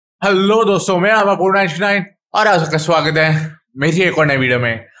Hello दोस्तों, मैं आपका कोड 99 और आप सबका स्वागत है मेरी एक और नई वीडियो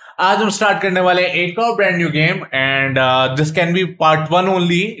में। आज हम स्टार्ट करने वाले हैं एक और brand new game and this can be part 1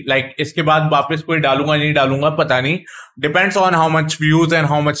 only. Like इसके बाद वापस कोई डालूंगा नहीं डालूंगा पता नहीं, depends on how much views and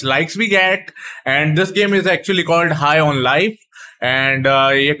how much likes we get. And this game is actually called high on life and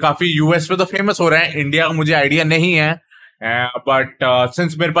ये काफी यूएस में तो फेमस हो रहा है, इंडिया का मुझे आइडिया नहीं है। बट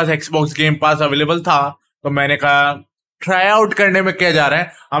सिंस मेरे पास एक्सबॉक्स गेम पास अवेलेबल था तो मैंने कहा ट्राई आउट करने में क्या जा रहा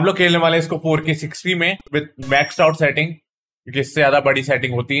है। हम लोग खेलने वाले हैं इसको 4K 60 में विद मैक्स्ड आउट सेटिंग, क्योंकि इससे ज्यादा बड़ी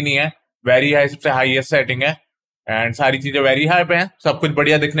सेटिंग होती ही नहीं है। वेरी हाई सबसे हाईएस्ट सेटिंग है एंड सारी चीजें वेरी हाई पे हैं, सब कुछ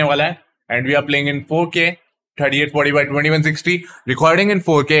बढ़िया दिखने वाला है। And we are playing in 4K 3840 by 2160, recording in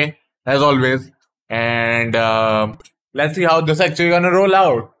 4K as always. And let's see how this actually gonna roll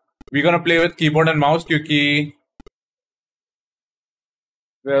out. We gonna play with keyboard and mouse, क्योंकि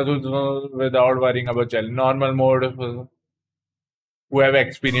without worrying about normal mode, who have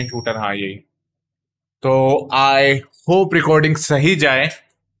experience shooter। हाँ यही तो I hope recording सही जाए,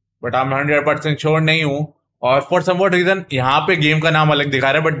 but I am 100% sure नहीं हूँ। और for some what reason यहाँ पे गेम का नाम अलग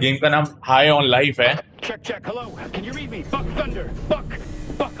दिखा रहा है, बट गेम का नाम हाई ऑन लाइफ है। Check. Hello. Can you read me? Buck Thunder. Buck.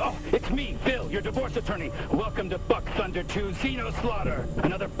 Oh, it's me, Phil, your divorce attorney. Welcome to Buck Thunder 2 Xeno Slaughter.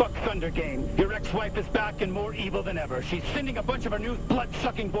 Another Buck Thunder game. Your ex-wife is back and more evil than ever. She's sending a bunch of her new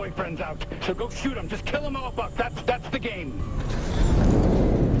blood-sucking boyfriends out. So go shoot them. Just kill them all, Buck. That's the game.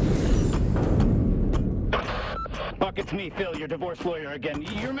 Buck, it's me, Phil, your divorce lawyer again.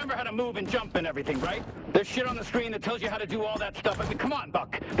 You remember how to move and jump and everything, right? There's shit on the screen that tells you how to do all that stuff. I mean, come on,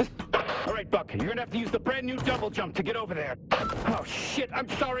 Buck. All right, Buck, you're gonna have to use the brand new double jump to get over there. Oh, shit,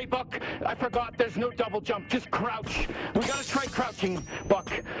 I'm sorry, Buck. I forgot there's no double jump, just crouch. We gotta try crouching,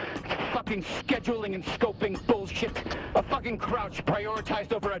 Buck. Fucking scheduling and scoping bullshit. A fucking crouch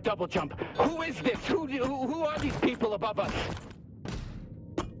prioritized over a double jump. Who is this? Who are these people above us?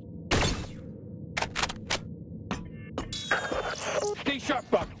 Stay sharp,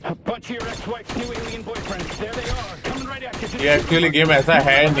 Buck. A bunch of your ex-wife's new alien boyfriends. There they are, coming right at you. ये actually game ऐसा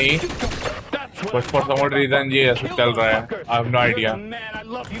है नहीं, but for some what reason ये ऐसा चल रहा है। I have no idea. Man, I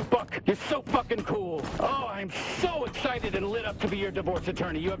love you, Buck. You're so fucking cool. Oh, I'm so excited and lit up to be your divorce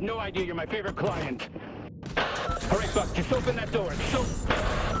attorney. You have no idea. You're my favorite client. All right, Buck, just open that door. It's so...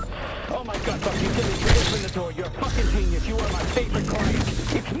 Oh my God, Buck, you did it. You open the door. You're a fucking genius. You are my favorite client.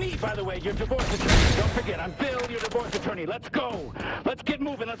 It's me, by the way, your divorce attorney. Don't forget, I'm Bill, your divorce attorney. Let's go. Let's get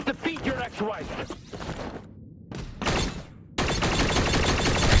moving. Let's defeat your ex-wife.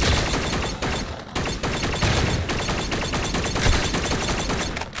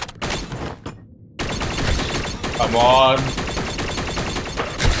 Come on.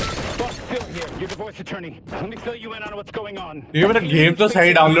 Your divorce attorney. Let me fill you in on what's going on. ये मैंने game तो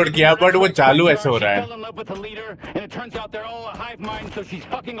सही download किया, but वो चालू ऐसे हो रहा है। She fell in love with a leader, and it turns out they're all a hive mind, so she's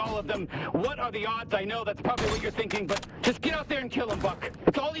fucking all of them. What are the odds? I know that's probably what you're thinking, but just get out there and kill them, Buck.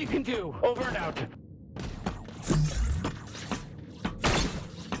 It's all you can do. Over and out.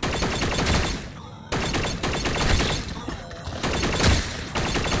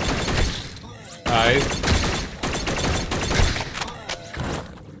 Nice.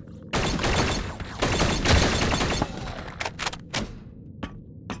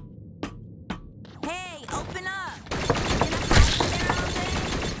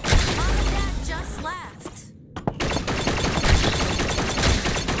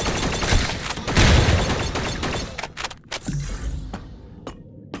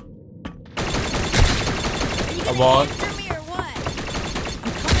 Come on. After me or what?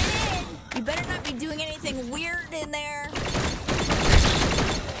 I'm coming in. You better not be doing anything weird in there.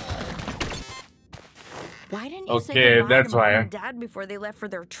 Why didn't you say goodbye that's to Mom why. and Dad before they left for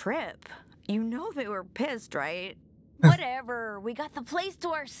their trip? You know they were pissed, right? Whatever. We got the place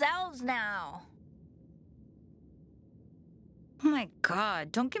to ourselves now. Oh my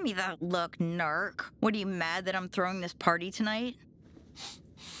God, don't give me that look, narc. What, are you mad that I'm throwing this party tonight?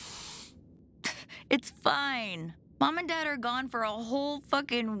 It's fine. Mom and Dad are gone for a whole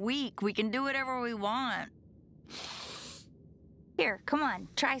fucking week. We can do whatever we want. Here, come on,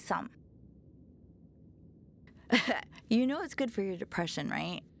 try some. You know it's good for your depression,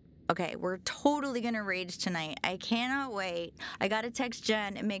 right? Okay, we're totally gonna rage tonight. I cannot wait. I gotta text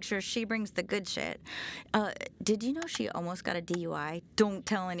Jen and make sure she brings the good shit. Did you know she almost got a DUI? Don't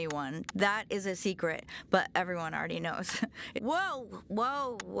tell anyone. That is a secret, but everyone already knows.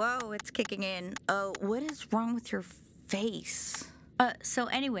 Whoa, it's kicking in. What is wrong with your face? So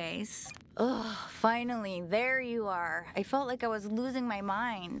anyways, finally, there you are. I felt like I was losing my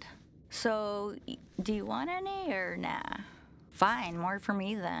mind. So, do you want any or nah? Fine, more for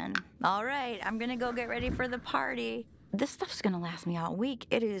me then. All right, I'm gonna go get ready for the party. This stuff's gonna last me all week.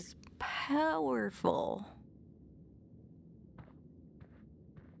 It is powerful.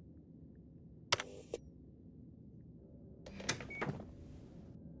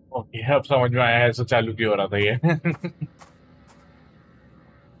 Okay अब समझ में आया ऐसा चालू क्यों हो रहा था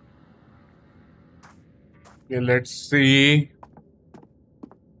ये लेट्स सी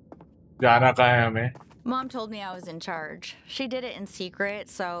जाना कहाँ है हमें Mom told me I was in charge. She did it in secret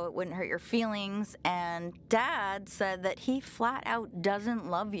so it wouldn't hurt your feelings, and Dad said that he flat out doesn't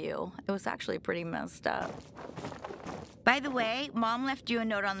love you. It was actually pretty messed up. By the way, Mom left you a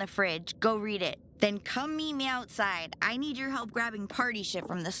note on the fridge. Go read it. Then come meet me outside. I need your help grabbing party shit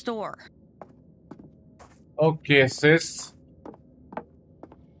from the store. Okay, sis.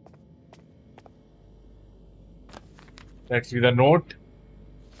 Let's see the note.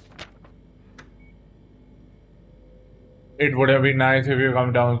 It would have been nice if you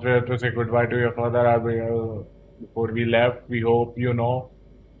come downstairs to say goodbye to your father before we left. We hope you know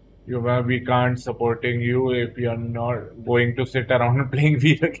we can't supporting you if you're not going to sit around playing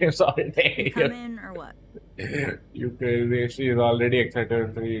video games all day. Come in or what? You crazy. She is already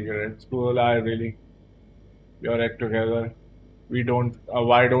excited for you at school. You're act together. We don't.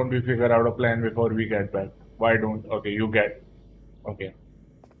 Why don't we figure out a plan before we get back? Why don't? Okay, you get. Okay.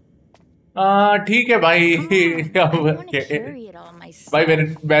 ठीक है भाई भाई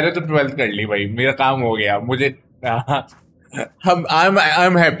मैंने तो 12th कर ली भाई मेरा काम हो गया मुझे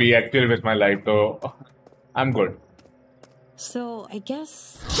I'm happy actually with my life so I'm good. So I guess.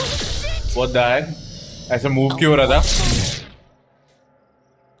 What the heck? ऐसे move क्यों हो रहा था?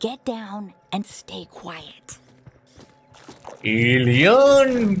 Get down and stay quiet.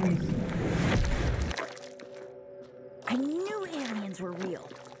 Alien. I knew aliens were real.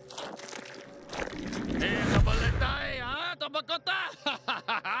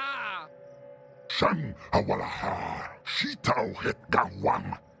 Shan awalaha, shitao het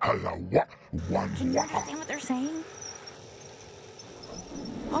gawam, alawa, one. Can you understand what they're saying?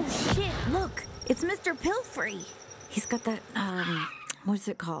 Oh shit, look, it's Mr. Pilfrey. He's got that, what's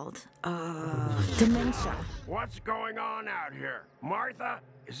it called? Dementia. What's going on out here? Martha,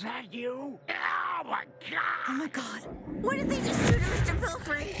 is that you? Oh my god! Oh my god, what did they just do to Mr.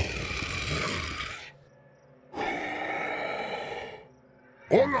 Pilfrey?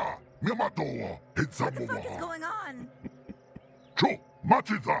 Hola, Yamatoa, it's What the fuck is going on? Cho,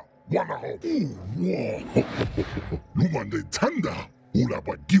 Machiza, Wanaho. Lumande Tanda, Ula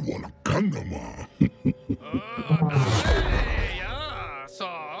Bagiwala Kandama. So,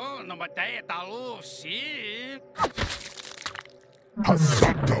 no matay talo si.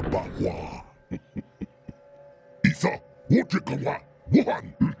 Hasata Bawa. Isa, Wotikawa,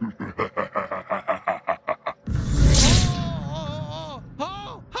 Wuhan.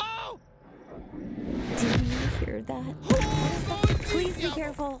 Did you hear that? Please be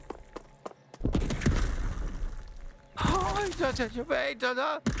careful.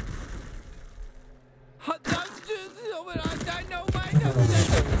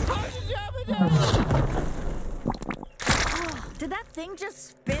 Did that thing just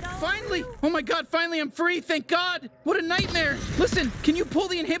spit on Finally! you? Oh my god, finally I'm free, thank God! What a nightmare! Listen, can you pull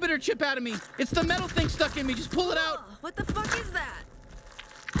the inhibitor chip out of me? It's the metal thing stuck in me, just pull it out! What the fuck is that?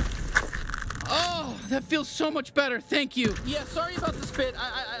 Oh, that feels so much better, thank you. Yeah, sorry about the spit.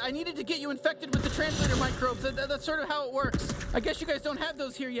 I needed to get you infected with the translator microbes. That's sort of how it works. I guess you guys don't have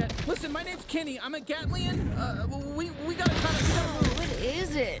those here yet. Listen, my name's Kenny. I'm a Gatlian. We gotta kind of... What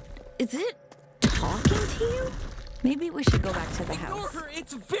is it? Is it talking to you? Maybe we should go back to the Ignore house. her.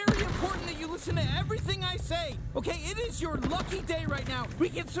 It's very important that you listen to everything I say. Okay, it is your lucky day right now. We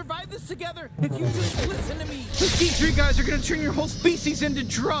can survive this together if you just listen to me. These D3 guys are gonna turn your whole species into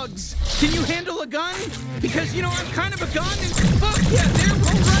drugs. Can you handle a gun? Because, you know, I'm kind of a gun and fuck yeah, there,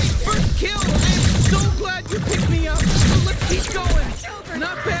 all right, first kill. I'm so glad you picked me up. So let's keep going.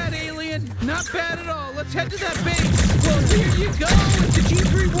 Not bad, alien. Not bad at all. Let's head to that base. Well, here you go. It's the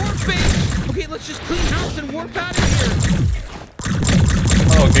G3 warp base. Okay, let's just clean house and warp out of here.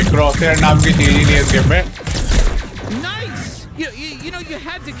 Okay, Crosshair नाम की चीज ही नहीं है इस game में. Nice! You know, you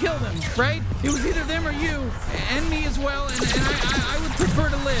had to kill them, right? It was either them or you, and me as well, and I would prefer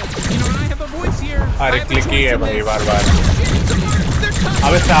to live. You know, and I have a voice here. अरे click ही है भाई बार-बार.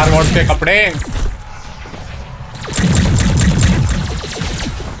 अबे star Wars के कपड़े.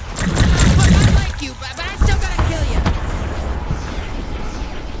 I like you, but I still gotta kill you.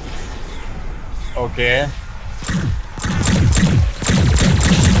 Okay.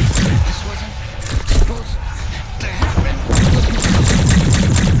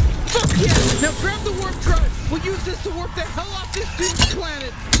 Yeah, now grab the warp drive. We'll use this to warp the hell off this dude's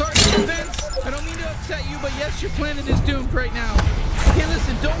planet. Sorry for the offense. I don't mean to upset you, but yes, your planet is cold right now. Okay,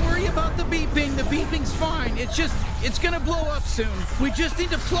 listen, don't worry about the beeping. The beeping's fine. It's gonna blow up soon. We just need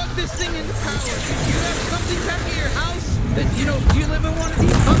to plug this thing into power. If you have something back at your house that, you know, do you live in one of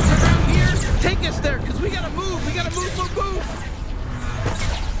these huts around here? Take us there, because we gotta move. We gotta move.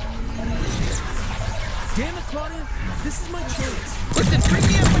 Damn it, Claudia. This is my chance. Listen, bring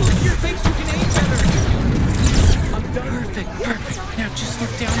me up close to your face. You can aim better. I'm done. Perfect. Now just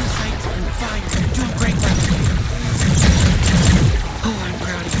look down the sights and fire. You're doing great, buddy. Oh, I'm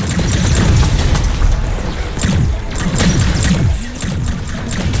proud of you.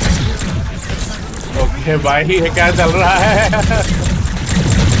 Okay भाई ये क्या चल रहा है?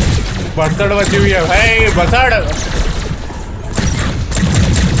 बसड़ बची हुई है भाई, बसड़।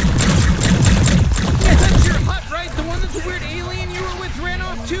 Yeah, that's your hut, right? The one that the weird alien you were with ran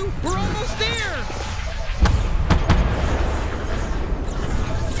off to? We're almost there.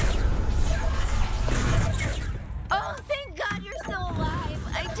 Oh, thank God you're still alive.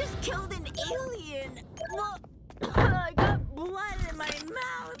 I just killed an alien. Well, I got blood in my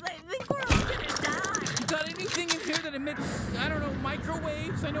mouth. I think we're all gonna die. You got anything in here that emits, I don't know,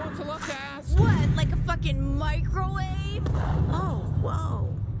 microwaves? I know it's a lot to ask. What, like a fucking microwave? Oh, whoa.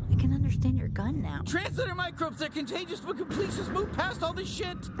 I can understand your gun now. Translator microbes, they're contagious, but can please just move past all this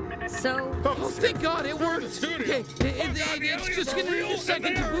shit? So, Oh, thank God, it worked. Okay, it's just gonna need a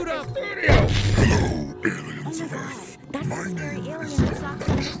second to boot up. Hello, aliens of Earth. that's My the scary name alien is who talks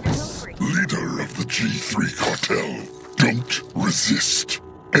to Mr. Pilgrim. leader of the G3 cartel. Don't resist.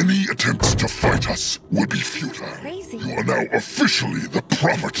 Any attempts to fight us would be futile. Crazy. You are now officially the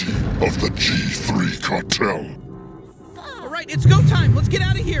property of the G3 cartel. All right, it's go time. Let's get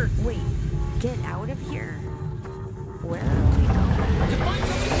out of here. Wait, get out of here? Where are we going? To find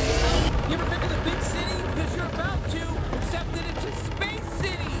something. You ever been to the big city? Because you're about to, except that it's a space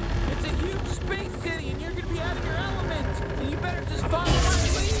city. It's a huge space city, and you're gonna be out of your element. And you better just follow my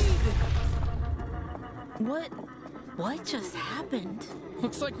lead. What just happened?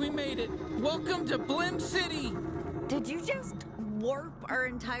 Looks like we made it. Welcome to Blim City. Did you just warp our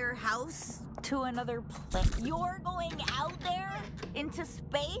entire house to another planet? You're going out there? Into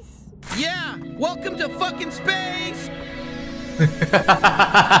space? Yeah, welcome to fucking space.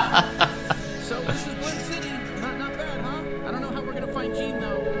 So this is Blim City. Not bad, huh? I don't know how we're gonna find Gene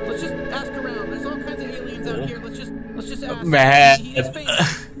though. Let's just ask around. There's all kinds of aliens out here. Let's just ask. Man. He is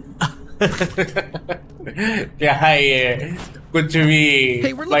famous. क्या है ये? कुछ भी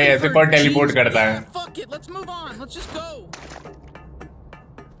Hey, we're भाई looking ऐसे for कौन teleport Gene's- करता Yeah, है? fuck it. Let's move on. Let's just go.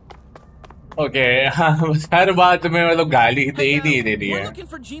 Okay हाँ हर बात में मतलब गाली दे ही नहीं दे रही We're है। looking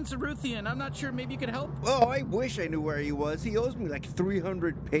for Gene Saruthian. I'm not sure. Maybe you could help. Oh, I wish I knew where he was. He owes me like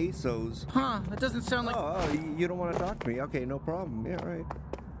 300 pesos. Huh? That doesn't sound like. Oh, you don't want to talk to me? Okay, no problem. Yeah, right.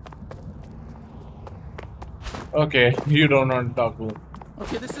 Okay, you don't want to talk to me.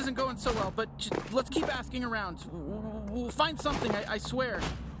 Okay, this isn't going so well, but let's keep asking around. We'll find something. I swear.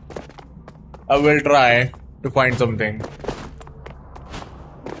 I will try to find something.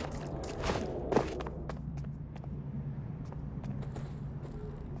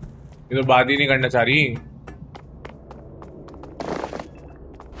 ये तो बात ही नहीं करना चाह रही।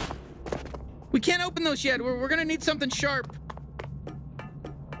 We can't open those yet. We're gonna need something sharp.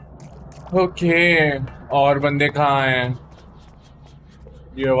 Okay, और बंदे कहाँ हैं?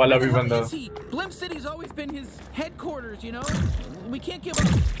 ये वाला भी Where बंदा। is he? Blim City's always been his headquarters, you know? We can't give up.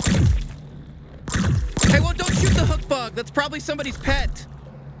 Hey, well, don't shoot the hook bug. That's probably somebody's pet.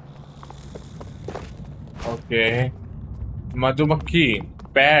 Okay, मधुमक्खी,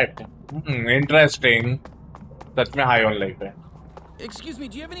 pet. Interesting. सच में high on life है। Excuse me,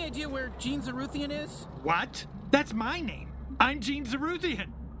 do you have any idea where Gene Zaruthian is? What? That's my name. I'm Gene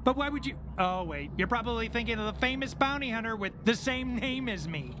Zaruthian. But why would you... Oh, wait. You're probably thinking of the famous bounty hunter with the same name as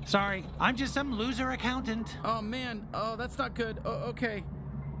me. Sorry, I'm just some loser accountant. Oh, man. Oh, that's not good. Oh, okay.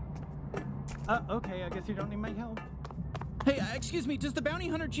 Okay, I guess you don't need my help. Hey, excuse me, does the bounty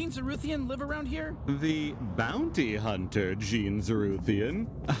hunter Gene Zaruthian live around here? The bounty hunter, Gene Zaruthian?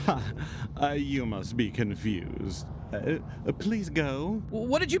 You must be confused. Please go.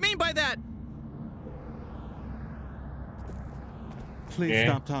 What did you mean by that? Please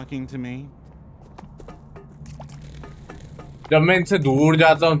stop talking to me. जब मैं इनसे दूर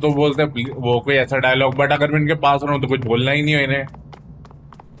जाता हूँ तो बोलते हैं वो कोई ऐसा डायलॉग, बट अगर मैं इनके पास रहूँ तो कुछ बोलना ही नहीं है इन्हें।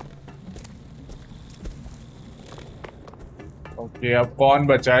 ओके, अब कौन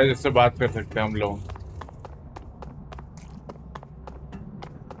बचा है जिससे बात कर सकते हैं हम लोग?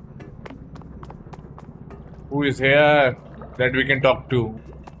 Who is here that we can talk to?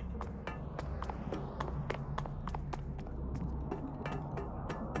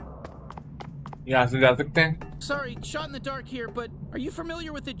 यहाँ से जा सकते हैं? Sorry, shot in the dark here, but are you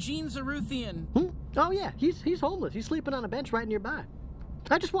familiar with the Gene Zaruthian? Oh yeah, he's homeless. He's sleeping on a bench right nearby.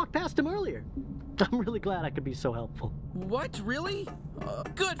 I just walked past him earlier. I'm really glad I could be so helpful. What? Really?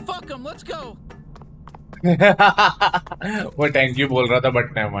 Good, fuck him, let's go. वो thank you बोल रहा था,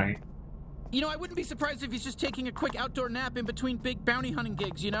 but never mind. You know, I wouldn't be surprised if he's just taking a quick outdoor nap in between big bounty hunting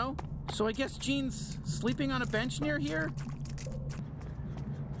gigs, you know? So I guess Gene's sleeping on a bench near here?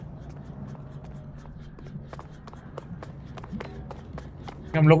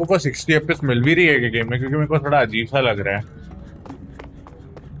 हम लोगों को 60 FPS मिल भी रही है game में, क्योंकि मेरे को थोड़ा अजीब सा लग रहा है।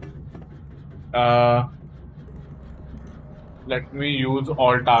 Let me use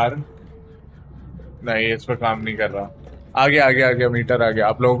alt are. नहीं, इस पर काम नहीं कर रहा। आगे आगे आगे मीटर आ गया।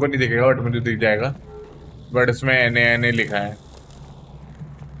 आप लोगों को नहीं दिखेगा बट मुझे दिख जाएगा। बट इसमें NA लिखा है।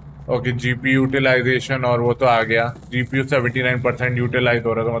 ओके, GPU यूटिलाइजेशन और वो तो आ गया। GPU 79% यूटिलाइज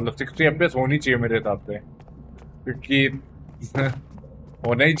हो रहा था, मतलब 60 FPS होनी चाहिए मेरे हिसाब से, क्योंकि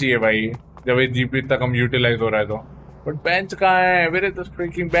होना ही चाहिए भाई जब ये GPU इतना कम यूटिलाइज हो रहा है तो। बट बेंच कहाँ है? Where is the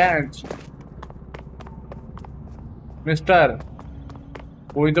freaking bench? Mister,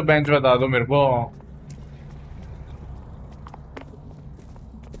 कोई तो बेंच बता दो मेरे को।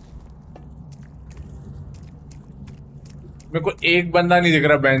 मेरे को एक बंदा नहीं दिख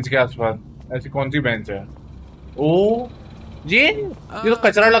रहा बेंच के आसपास। ऐसी कौन सी बेंच है? ओ ये तो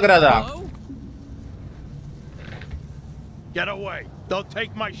कचरा लग रहा था। Get away! Don't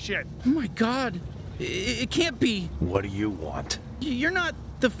take my shit! Oh my god! It can't be! What do you want? You're not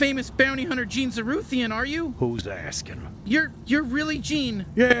the famous bounty hunter Gene Zaruthian, are you? Who's asking? You're really Gene.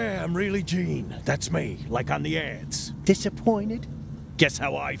 Yeah, I'm really Gene. That's me, like on the ads. Disappointed? Guess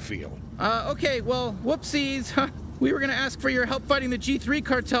how I feel. Okay, well, whoopsies. We were gonna ask for your help fighting the G3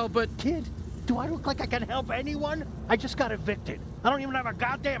 cartel, but... Kid, do I look like I can help anyone? I just got evicted. I don't even have a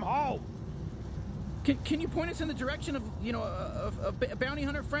goddamn home. Can you point us in the direction of, you know, a bounty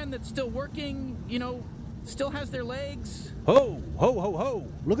hunter friend that's still working, you know, still has their legs? Ho, ho, ho, ho.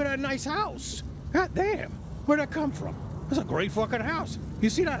 Look at that nice house. God damn. Where'd that come from? That's a great fucking house.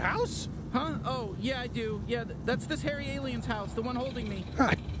 You see that house? Huh? Oh, yeah, I do. Yeah, that's this hairy alien's house, the one holding me.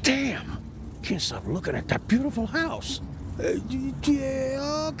 God damn. Can't stop looking at that beautiful house.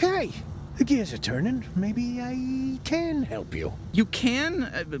 Yeah, okay. The gears are turning. Maybe I can help you. You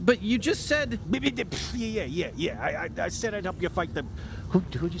can? But you just said... Yeah. I said I'd help you fight the...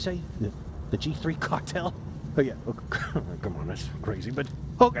 Who'd you say? The G3 cartel? Oh, yeah. Come on, that's crazy, but...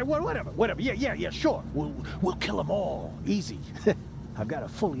 Okay, whatever. Yeah, sure. We'll kill them all. Easy. I've got a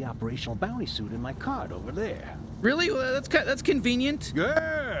fully operational bounty suit in my cart over there. Really? Well, that's convenient.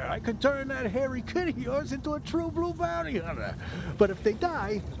 Yeah, I could turn that hairy kid of yours into a true blue bounty hunter. But if they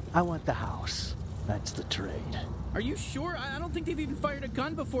die, I want the house. That's the trade. Are you sure? I don't think they've even fired a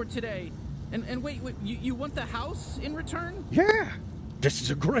gun before today. And wait, you want the house in return? Yeah. This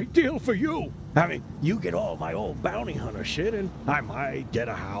is a great deal for you. I mean, you get all my old bounty hunter shit, and I might get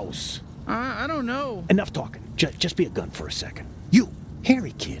a house. I don't know. Enough talking. Just be a gun for a second. You,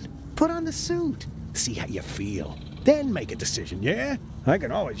 hairy kid, put on the suit. See how you feel. Then make a decision, yeah? I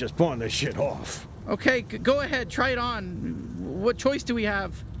can always just pawn this shit off. Okay, go ahead. Try it on. What choice do we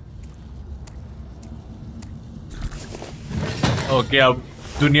have? Okay, अब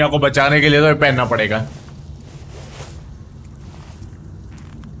दुनिया को बचाने के लिए तो ये पहनना पड़ेगा.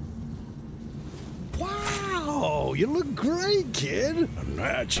 Wow, you look great, kid.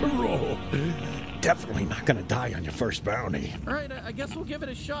 Natural. Definitely not gonna die on your first bounty. All right, I guess we'll give it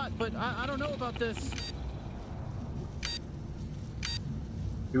a shot, but I don't know about this.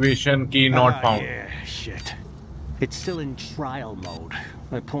 Activation key not found. Yeah, shit. It's still in trial mode.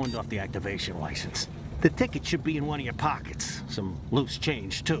 I pawned off the activation license. The ticket should be in one of your pockets. Some loose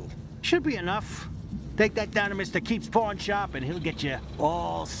change, too. Should be enough. Take that down to Mr. Keep's pawn shop, and he'll get you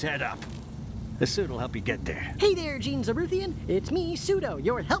all set up. The suit will help you get there. Hey there, Gene Zaruthian. It's me, Pseudo,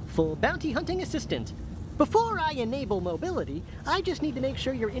 your helpful bounty hunting assistant. Before I enable mobility, I just need to make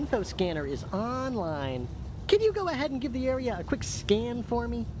sure your info scanner is online. Can you go ahead and give the area a quick scan for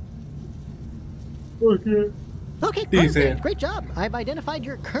me? Okay. Okay, perfect. Great job. I've identified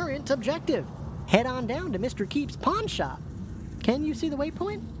your current objective. Head on down to Mr. Keep's pawn shop. Can you see the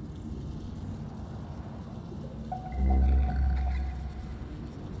waypoint?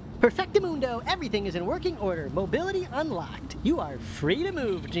 Perfectamundo, everything is in working order. Mobility unlocked. You are free to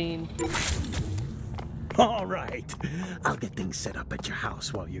move, Gene. All right. I'll get things set up at your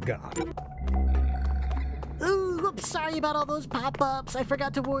house while you're gone. Ooh, whoops, sorry about all those pop-ups. I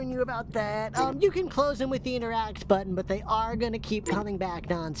forgot to warn you about that. You can close them with the interact button, but they are gonna keep coming back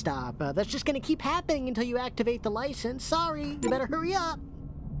nonstop. That's just gonna keep happening until you activate the license. Sorry, you better hurry up.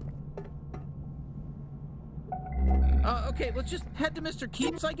 Okay, let's just head to Mr.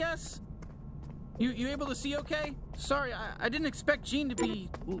 Keeps, I guess. You able to see okay? Sorry, I didn't expect Gene to be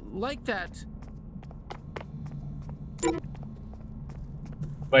like that.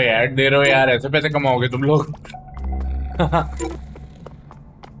 भाई add दे रहे हो यार, ऐसे पैसे कमाओगे तुम लोग?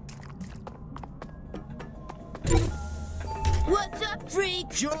 What's up, freak?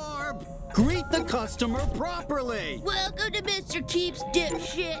 Jorb! Greet the customer properly! Welcome to Mr. Keeps,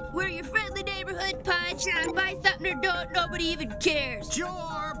 dipshit. We're your friendly neighborhood pie shop. Buy something or don't, nobody even cares.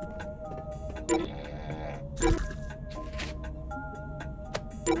 Jorb!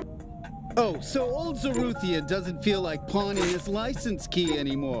 Oh, so old Zaruthian doesn't feel like pawning his license key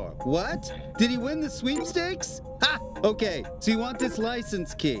anymore. What? Did he win the sweepstakes? Ha! Okay, so you want this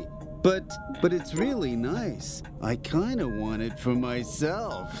license key. But it's really nice. I kinda want it for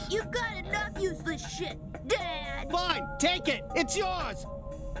myself. You've got enough useless shit, Dad! Fine, take it! It's yours!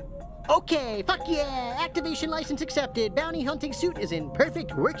 Okay, fuck yeah! Activation license accepted. Bounty hunting suit is in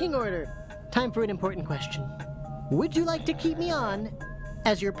perfect working order. Time for an important question. Would you like to keep me on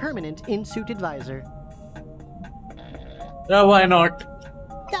as your permanent in-suit advisor? Yeah, why not?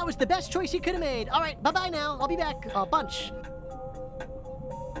 That was the best choice you could have made. All right, bye-bye now. I'll be back a bunch.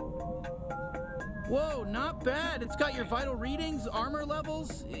 Whoa, not bad. It's got your vital readings, armor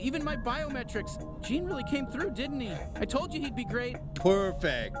levels, even my biometrics. Gene really came through, didn't he? I told you he'd be great.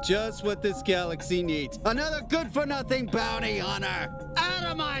 Perfect. Just what this galaxy needs. Another good-for-nothing bounty hunter. Out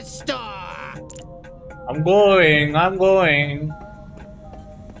of my store! I'm going.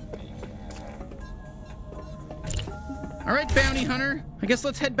 All right, bounty hunter. I guess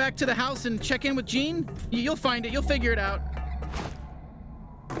let's head back to the house and check in with Gene. You'll find it. You'll figure it out.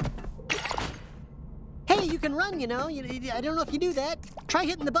 Hey, you can run, you know. I don't know if you do that. Try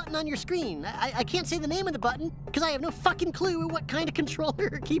hitting the button on your screen. I can't say the name of the button because I have no fucking clue what kind of controller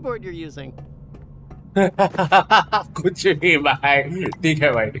or keyboard you're using. कुछ भी भाई, ठीक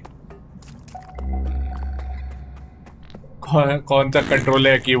है भाई. कौन सा control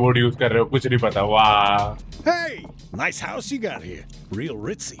है, keyboard use कर रहे हो, कुछ नहीं पता. वाह. Hey, nice house you got here. Real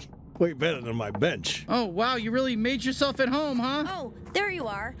ritzy. Way better than my bench. Oh, wow, you really made yourself at home, huh? Oh, there you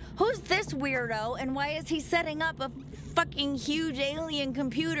are. Who's this weirdo, and why is he setting up a fucking huge alien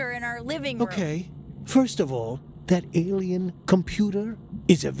computer in our living room? Okay, first of all, that alien computer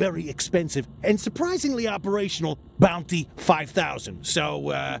is a very expensive and surprisingly operational Bounty 5000.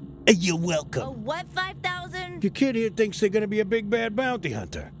 So, you're welcome. A what 5000? Your kid here thinks they're gonna be a big bad bounty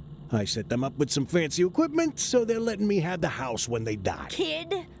hunter. I set them up with some fancy equipment, so they're letting me have the house when they die.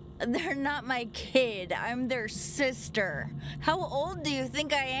 Kid? They're not my kid. I'm their sister. How old do you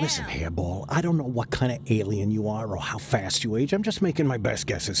think I am? Listen, Hairball, I don't know what kind of alien you are or how fast you age. I'm just making my best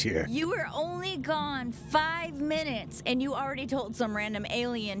guesses here. You were only gone 5 minutes, and you already told some random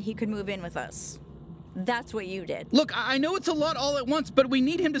alien he could move in with us. That's what you did. Look, I know it's a lot all at once, but we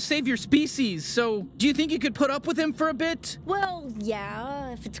need him to save your species, so do you think you could put up with him for a bit? Well,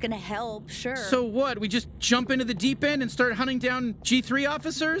 yeah, if it's gonna help, sure. So what, we just jump into the deep end and start hunting down G3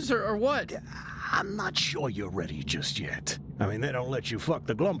 officers, or what? I'm not sure you're ready just yet. I mean, they don't let you fuck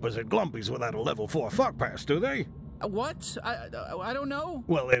the Glumpers at Glumpies without a level 4 fuck pass, do they? What? I don't know.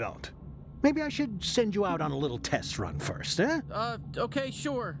 Well, they don't. Maybe I should send you out on a little test run first, eh? Okay,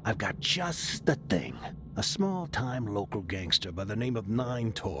 sure. I've got just the thing. A small-time local gangster by the name of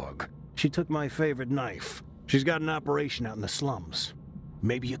Nine Torg. She took my favorite knife. She's got an operation out in the slums.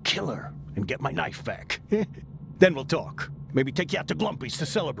 Maybe you kill her and get my knife back. Then we'll talk. Maybe take you out to Glumpies to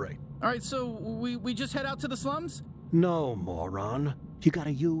celebrate. All right, so we just head out to the slums? No, moron. You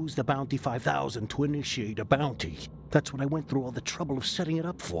gotta use the Bounty 5000 to initiate a bounty. That's what I went through all the trouble of setting it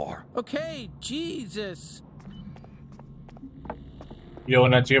up for. Okay, Jesus. ये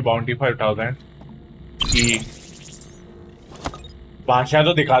होना चाहिए Bounty 5000 की भाषा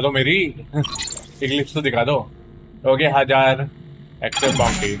तो दिखा दो मेरी. English तो दिखा दो. Okay, 1000 active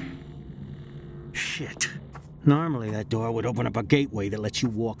bounty. Shit. Normally that door would open up a gateway that lets you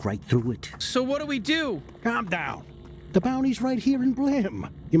walk right through it. So what do we do? Calm down. The bounty's right here in Blim.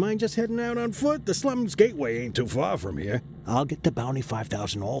 You mind just heading out on foot? The slums gateway ain't too far from here. I'll get the Bounty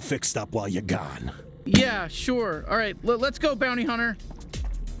 5000 all fixed up while you're gone. Yeah, sure. All right, let's go, Bounty Hunter.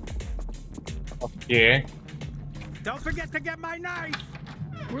 Okay. Don't forget to get my knife.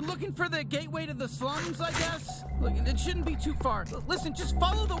 We're looking for the gateway to the slums, I guess? Look, it shouldn't be too far. Listen, just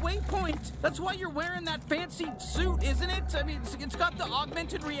follow the waypoint. That's why you're wearing that fancy suit, isn't it? I mean, it's got the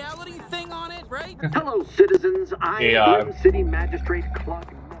augmented reality thing on it, right? Hello, citizens. I'm Grim City Magistrate Clark.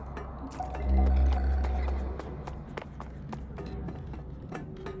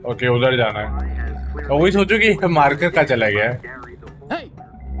 Okay, उधर जाना है. वही सोचो कि marker का चला गया है. Hey,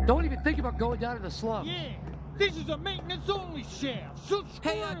 don't even think about going down to the slums. Yeah, This is a maintenance-only shaft, so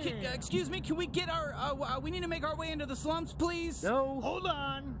Hey, excuse me, can we get we need to make our way into the slums, please? No. Hold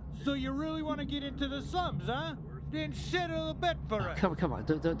on. So you really want to get into the slums, huh? Then settle a bet for us. Come on,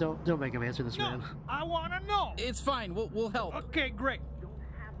 don't make him answer this, man. I want to know. It's fine, we'll help. Okay, great.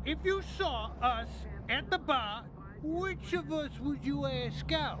 If you saw us at the bar, which of us would you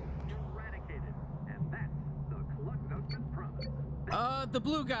ask out? The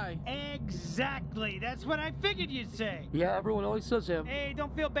blue guy. Exactly. That's what I figured you'd say. Yeah, everyone always says him. Hey,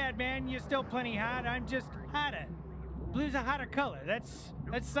 don't feel bad, man. You're still plenty hot. I'm just hotter. Blue's a hotter color. That's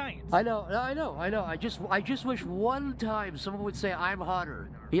science. I know. I just wish one time someone would say I'm hotter.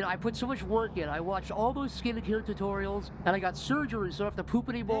 You know, I put so much work in. I watched all those skincare tutorials, and I got surgery, so I don't have to poop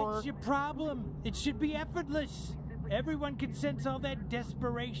anymore. That's your problem. It should be effortless. Everyone can sense all that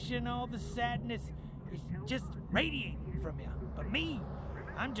desperation, all the sadness. It's just radiating from you. But me,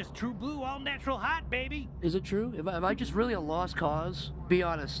 I'm just true blue, all natural hot, baby. Is it true? Am I just really a lost cause? Be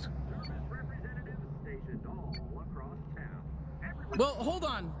honest. Well, hold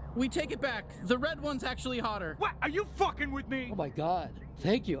on. We take it back. The red one's actually hotter. What? Are you fucking with me? Oh my god.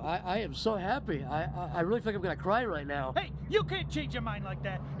 Thank you. I am so happy. I really think I'm gonna cry right now. Hey, you can't change your mind like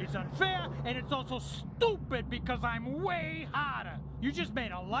that. It's unfair, and it's also stupid because I'm way hotter. You just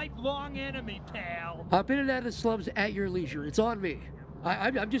made a lifelong enemy, pal. Hop in and out of the slums at your leisure. It's on me.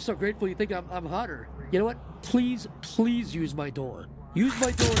 I'm just so grateful you think I'm hotter. You know what? Please use my door. Use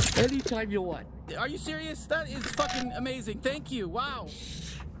my door anytime you want. Are you serious? That is fucking amazing. Thank you. Wow.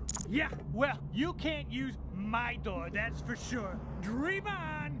 Yeah, well, you can't use my door, that's for sure. Dream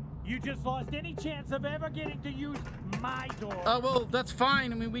on! You just lost any chance of ever getting to use my door. Well, that's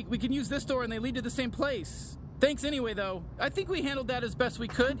fine. I mean, we can use this door and they lead to the same place. Thanks anyway, though. I think we handled that as best we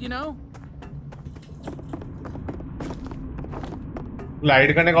could, you know?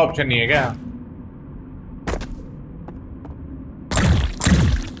 Light करने का option नहीं है क्या?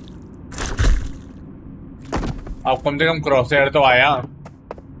 अब कम से कम cross air तो आया.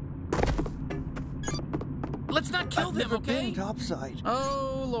 Let's not kill them, okay? Topside.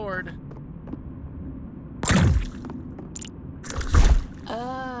 Oh, Lord.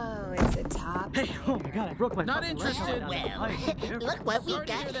 Oh, it's a top. Hey, oh my god, I broke my Not interested. Well, look what we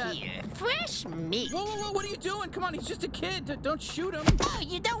got here. Fresh meat. Whoa, what are you doing? Come on, he's just a kid. Don't shoot him. Oh,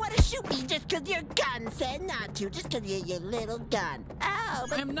 you don't want to shoot me just because your gun said not to. Just because you're your little gun. Oh,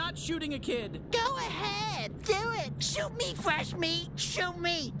 but... I'm not shooting a kid. Go ahead. Do it. Shoot me, fresh meat. Shoot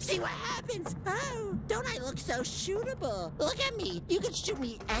me. See what happens. Oh, don't I look so shootable? Look at me. You can shoot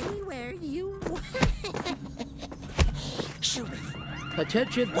me anywhere you want. Shoot me.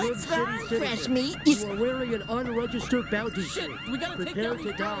 Attention, Blood City fresh citizens. meat? You are wearing an unregistered bounty suit. We gotta Prepare take down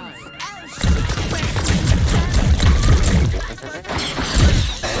to die.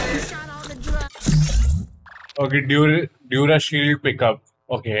 Okay, Dura shield pickup.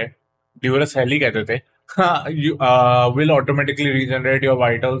 Okay, Durus Heli कहते थे. You will automatically regenerate your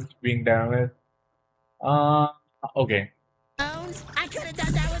vitals being damaged. Okay. I could have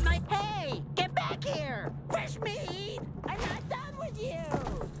done that with my... Hey, get back here. Fresh meat. I'm not done with you.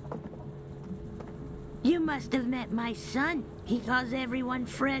 You must have met my son. He calls everyone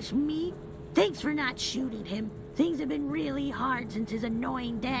fresh meat. Thanks for not shooting him. Things have been really hard since his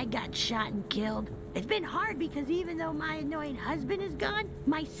annoying dad got shot and killed. It's been hard because even though my annoying husband is gone,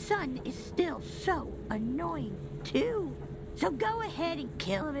 my son is still so annoying too. So go ahead and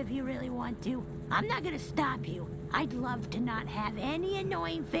kill him if you really want to. I'm not gonna stop you. I'd love to not have any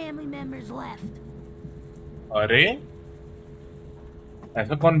annoying family members left. अरे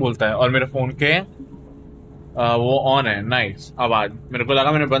ऐसा कौन बोलता है? और मेरे phone के वो on है. नाइस. आवाज मेरे को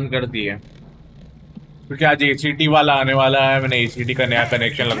लगा मैंने बंद कर दी है क्योंकि आज एसीटी वाला आने वाला है. मैंने एसीटी का नया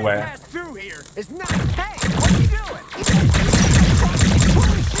कनेक्शन लगवाया है.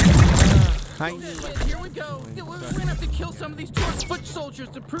 Here we go. We're gonna have to kill some of these foot soldiers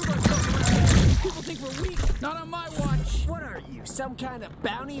to prove ourselves. People think we're weak. Not on my watch. What are you, some kind of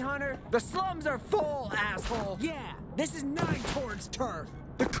bounty hunter? The slums are full, asshole. Yeah, this is Nine Torn's turf.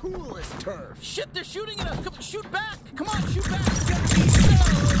 The coolest turf. Shit, they're shooting at us. Come on, shoot back. Come on, shoot back.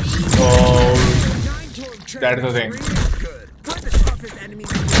 Oh, that's the thing. Good. We're the toughest enemy, I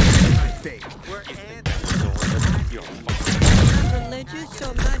think. We're religious, so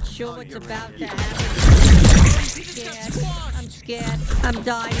I'm not sure what's about to happen. I'm scared. I'm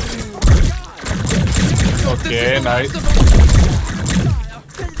dying. Okay, nice. This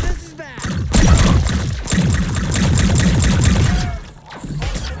is bad.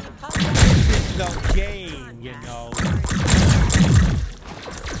 It's no game, you know.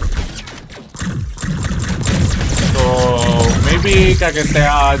 So maybe भी क्या कहते हैं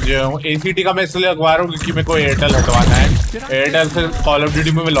आज ACT का मैं इसलिए लगवा रहा हूँ क्योंकि मेरे को एयरटेल हटवाना है। एयरटेल से कॉल ऑफ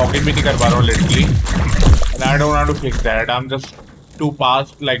ड्यूटी में मैं लॉगिन भी नहीं कर पा रहा हूँ literally. And I don't want to fix that, I am just to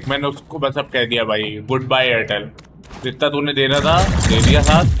past. Like मैंने उसको बस अब कह दिया भाई गुड बाय एयरटेल, जितना तूने देना था दे दिया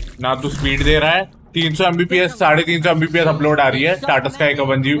साथ, ना तू स्पीड दे रहा है। 300 Mbps 350 Mbps अपलोड आ रही है टाटा स्काई का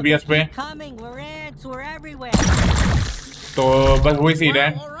 1 Gbps पे, तो बस वही सीन है।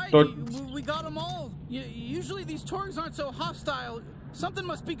 तो Usually these torgs aren't so hostile. Something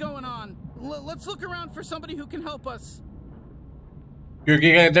must be going on. Let's look around for somebody who can help us.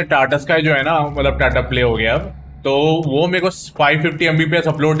 क्योंकि कहते हैं टाटा स्काई जो है ना, मतलब टाटा प्ले हो गया अब, तो वो मेरे को 550 Mbps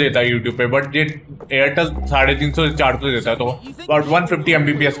अपलोड देता है यूट्यूब पे, बट ये एयरटेल 350 से 400 देता है, तो अबाउट 150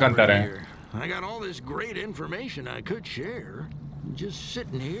 Mbps का अंतर है। I got all this great information I could share. Just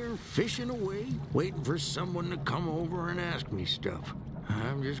sitting here, fishing away, waiting for someone to come over and ask me stuff.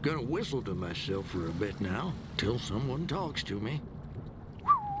 I'm just gonna whistle to myself for a bit now, till someone talks to me.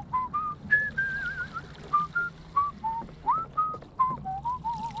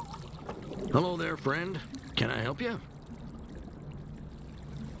 Hello there, friend. Can I help you?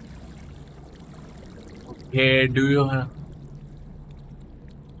 Hey, do you have...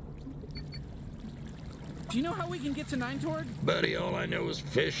 Do you know how we can get to Nine Torg? Buddy, all I know is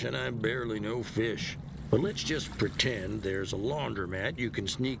fish, and I barely know fish. But let's just pretend there's a laundromat you can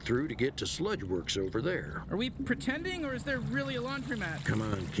sneak through to get to Sludge Works over there. Are we pretending, or is there really a laundromat? Come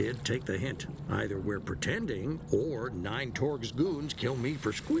on, kid, take the hint. Either we're pretending, or Nine Torg's goons kill me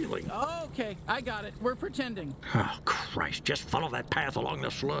for squealing. Oh, okay, I got it. We're pretending. Oh, Christ, just follow that path along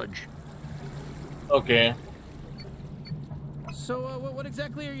the sludge. Okay. So, what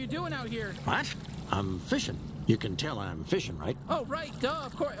exactly are you doing out here? What? I'm fishing. You can tell I'm fishing, right? Oh, right, duh,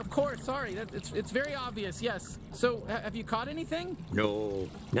 of course, sorry. It's very obvious, yes. So, have you caught anything? No,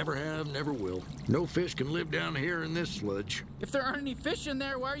 never have, never will. No fish can live down here in this sludge. If there aren't any fish in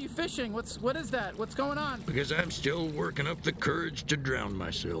there, why are you fishing? What is that? What's going on? Because I'm still working up the courage to drown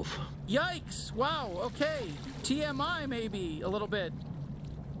myself. Yikes, wow, okay. TMI, maybe, a little bit.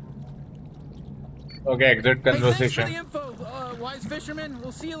 Okay, exit conversation. Hey, thanks for the info, wise fisherman.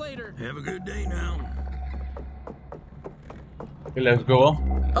 We'll see you later. Have a good day now. Okay, let's go.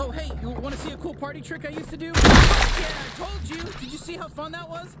 Oh, hey, you want to see a cool party trick I used to do? Yeah, I told you. Did you see how fun that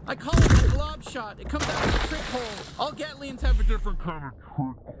was? I call it a glob shot. It comes out of a trick hole. All Gatlians have a different kind of trick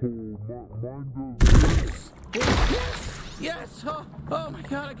hole. Mine does. Yes! Yes! Oh my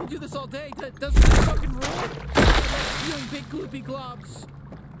god, I could do this all day. Doesn't this fucking rule? I like spewing big gloopy globs.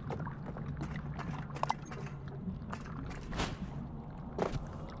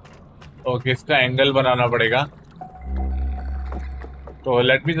 Okay, इसका angle बनाना पड़ेगा, तो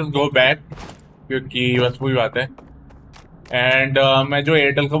let me just go back, क्योंकि बस वही बात है। And मैं जो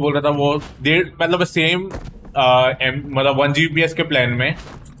एयरटेल का बोल रहा था वो मतलब सेम मतलब 1 Gbps के प्लान में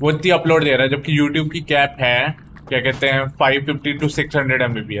वो इतनी अपलोड दे रहा है, जबकि यूट्यूब की कैप है क्या कहते हैं 550 to 600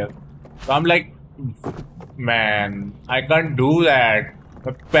 Mbps। तो I am like man I can't do that.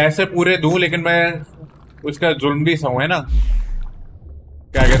 मैं पैसे पूरे दूं लेकिन मैं उसका जुल्म भी सहूं, है ना,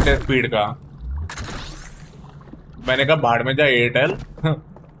 क्या कहते हैं स्पीड का। मैंने कहा भाड़ में जा एयरटेल,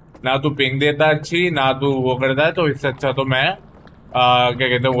 ना तू पिंग देता अच्छी, ना तू वो करता है, तो इससे अच्छा तो मैं क्या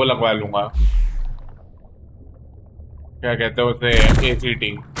कहते हैं वो लगवा लूंगा, क्या कहते हैं उसे ACT।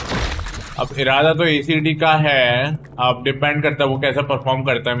 अब इरादा तो ACT का है, अब डिपेंड करता है वो कैसा परफॉर्म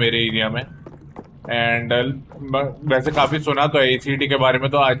करता है मेरे एरिया में। एंड वैसे काफी सुना तो ACT के बारे में,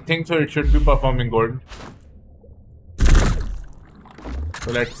 तो I think so it should be performing good.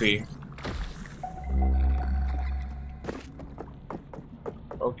 So let's see.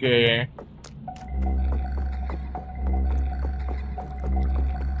 Okay.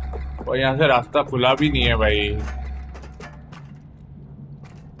 और यहाँ से रास्ता खुला भी नहीं है भाई।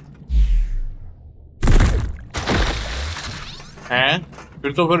 हैं?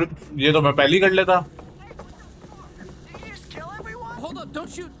 फिर ये तो मैं पहले ही कर लेता। Hold up,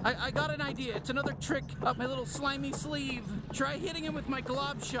 don't shoot. I got an idea. It's another trick up my little slimy sleeve. Try hitting him with my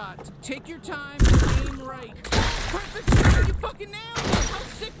glob shot. Take your time and aim right. Perfect shot, you fucking nailed it. How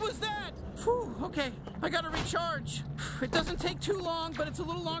sick was that? Phew, okay, I gotta recharge. It doesn't take too long, but it's a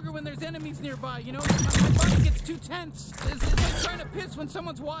little longer when there's enemies nearby, you know? My body gets too tense. It's like trying to piss when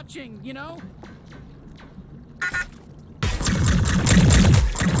someone's watching, you know?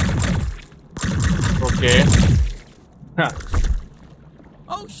 Okay. Huh.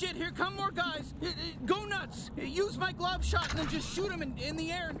 Oh shit, here come more guys. Go nuts. Use my glob shot and then just shoot them in the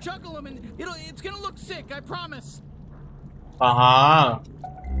air and juggle them, and it's gonna look sick, I promise. हाँ,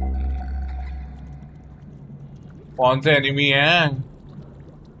 कौन से enemy हैं?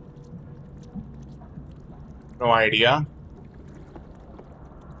 No idea.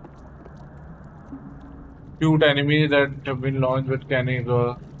 shoot enemies that have been launched with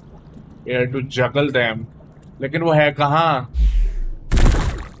cannon air to juggle them. लेकिन वो है कहाँ?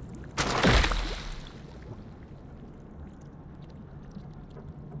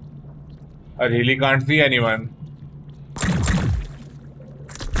 I really can't see anyone.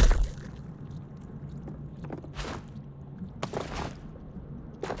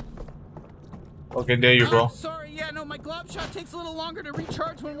 Okay, there you go. Sorry, yeah, no, my glob shot takes a little longer to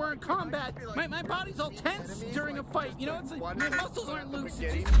recharge when we're in combat. My body's all tense during a fight. You know, it's like my muscles aren't loose.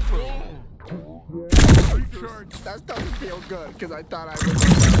 It's just... That doesn't feel good, because I thought I was...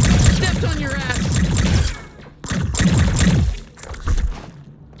 Stepped on your ass!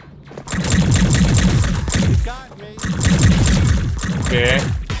 Okay.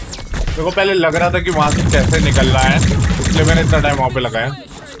 मेरे को पहले लग रहा था कि वहां से कैसे निकल रहा है, इसलिए मैंने इतना टाइम वहां पे लगाया।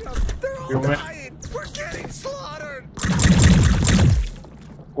 क्यों मैं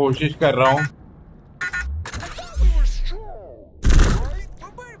कोशिश कर रहा हूँ।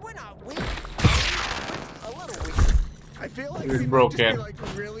 I feel like it's we broken. Just be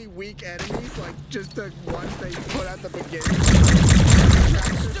like really weak enemies, like just the ones they put at the beginning.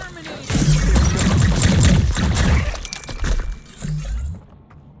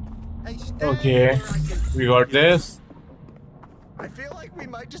 Okay, we got this. I feel like we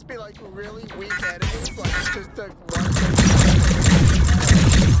might just be like really weak enemies, like just the ones they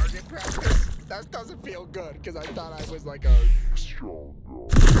target practice. That doesn't feel good because I thought I was like a strong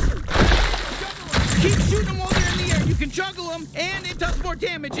Keep shooting them while they're in the air. You can juggle them, and it does more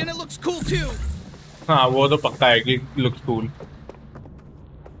damage, and it looks cool too. हाँ, वो तो पक्का है कि looks cool.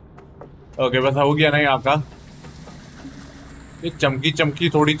 Okay, बस हो गया ना यहाँ का? ये चमकी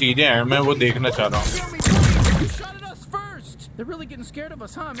थोड़ी चीजें हैं, मैं वो देखना चाह रहा हूँ. You shot at us first. They're really getting scared of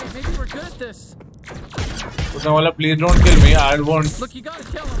us, huh? Maybe we're good at this. उसने बोला, please don't kill me. I won't. Look, you gotta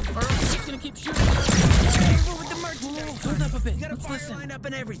kill him, or else he's just gonna keep shooting. Hold up a bit. You got a fire line up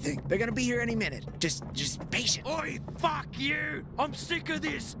and everything. They're gonna be here any minute. Just patient. Oi, fuck you! I'm sick of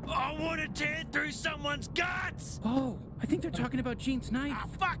this. I want to tear through someone's guts. Oh, I think they're talking about Gene's knife.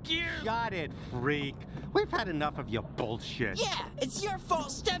 Fuck you! Shut it, freak. We've had enough of your bullshit. Yeah, it's your fault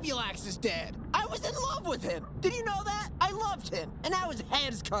Stemulax is dead. I was in love with him. Did you know that? I loved him, and now his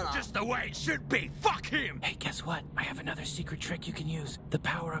head's cut off. Just the way it should be. Fuck him! Hey, guess what? I have another secret trick you can use. The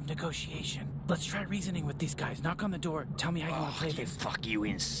power of negotiation. Let's try reasoning with these guys. Knock on the door. Tell me how you want to play this. Fuck you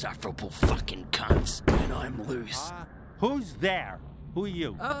insufferable fucking cunts. And I'm loose. Who's there? Who are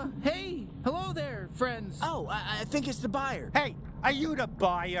you? Hey. Hello there, friends. Oh, I think it's the buyer. Hey, are you the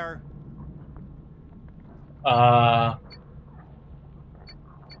buyer?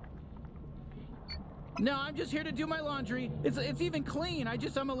 No, I'm just here to do my laundry. It's even clean.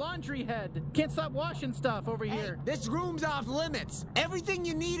 I'm a laundry head. Can't stop washing stuff over here. This room's off limits. Everything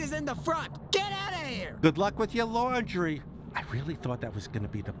you need is in the front. Get out of here. Good luck with your laundry. I really thought that was going to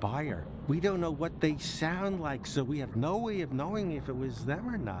be the buyer. We don't know what they sound like, so we have no way of knowing if it was them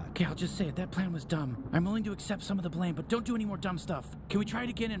or not. Okay, I'll just say it. That plan was dumb. I'm willing to accept some of the blame, but don't do any more dumb stuff. Can we try it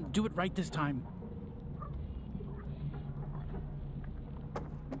again and do it right this time?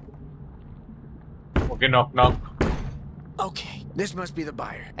 Okay, knock knock. Okay, this must be the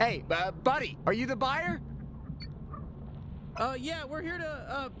buyer. Hey, buddy, are you the buyer? Yeah, we're here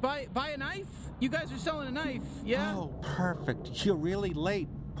to buy a knife. You guys are selling a knife, yeah? Oh, perfect. You're really late.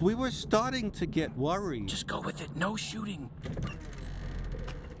 We were starting to get worried. Just go with it. No shooting.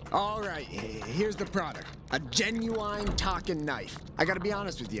 All right, here's the product. A genuine talking knife. I gotta be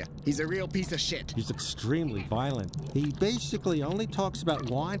honest with you, he's a real piece of shit. He's extremely violent. He basically only talks about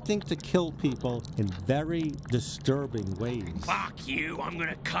wanting to kill people in very disturbing ways. Fuck you, I'm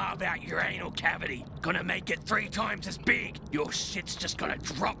gonna carve out your anal cavity. Gonna make it 3 times as big. Your shit's just gonna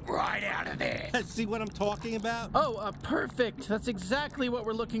drop right out of there. See what I'm talking about? Oh, perfect. That's exactly what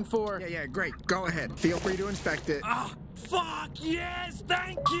we're looking for. Yeah, great. Go ahead. Feel free to inspect it. Oh, fuck yes,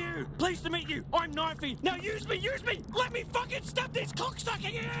 thank you. Pleased to meet you. I'm Knifey. Now use me. Let me fucking stop these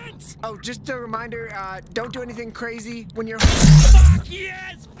cocksucking hands. Oh, just a reminder, don't do anything crazy when you're... Fuck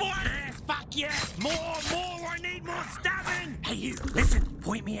yes, fuck yes. More, I need more stabbing. Hey you, listen,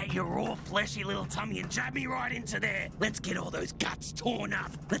 point me at your raw fleshy little tummy and jab me right into there. Let's get all those guts torn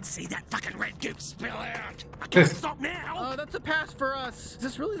up. Let's see that fucking red goop spill out. I can't stop now. That's a pass for us. Is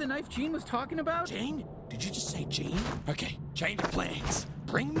this really the knife Gene was talking about? Gene? Did you just say Gene? Okay, change of plans.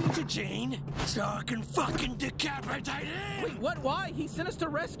 bring me to Gene so I can fucking decapitate him. Wait, what? Why? He sent us to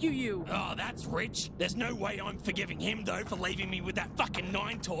rescue you. Oh, that's rich. There's no way I'm forgiving him, though, for leaving me with that fucking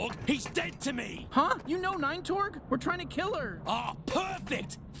Nine-Torg. He's dead to me. Huh? You know Nine-Torg? We're trying to kill her. Oh,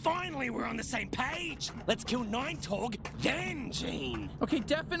 perfect. Finally, we're on the same page. Let's kill Nine-Torg, then Gene. Okay,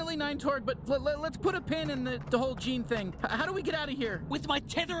 definitely Nine-Torg, but let's put a pin in the whole Gene thing. How do we get out of here? With my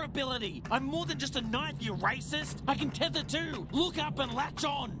tether ability. I'm more than just a knife, you racist. I can tether too. Look up and latch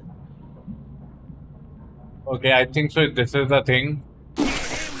on. Okay, I think so. This is the thing. Yeah,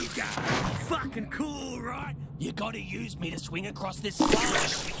 there we go. Fucking cool, right? You gotta use me to swing across this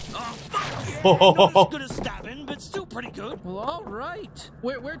sludge. Oh, fuck yeah! Not as good as stabbing, but still pretty good. Well, all right.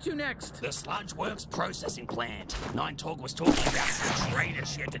 Where to next? The Sludge Works processing plant. Nine-Torg was talking about some traitor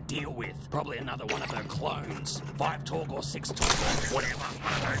she had to deal with. Probably another one of her clones. 5-Torg or 6-Torg or whatever.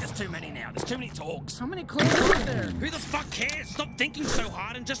 I don't know, there's too many now. There's too many Torgs. How many clones are there? Who the fuck cares? Stop thinking so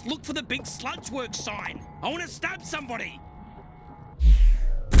hard and just look for the big Sludge Works sign. I want to stab somebody.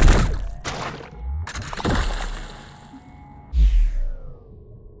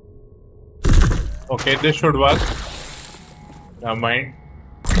 Okay, this should work. Never mind.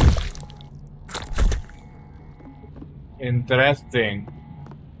 Interesting.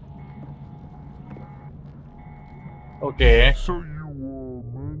 Okay. So you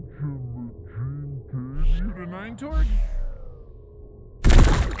mentioned the Gene You the Nine-Torg?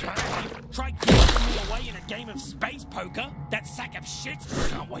 Try giving me away in a game of space poker? That sack of shit?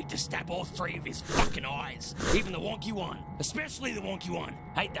 Can't wait to stab all 3 of his fucking eyes. Even the wonky one. Especially the wonky one.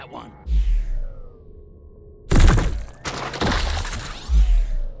 Hate that one.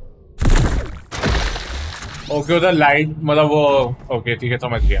 Okay उधर light मतलब वो okay ठीक है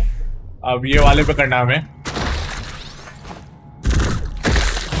समझ गया अब ये वाले पे करना हमें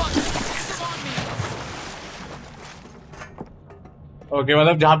ओके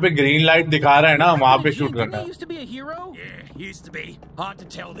मतलब जहाँ पे ग्रीन लाइट दिखा रहा है ना वहाँ पे शूट करना है Yeah, used to be. Hard to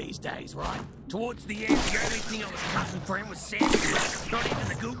tell these days, right? Towards the end, the only thing I was cutting for him was sandwiches. Not even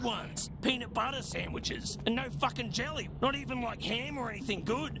the good ones. Peanut butter sandwiches. And no fucking jelly. Not even like ham or anything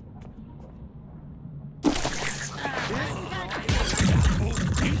good.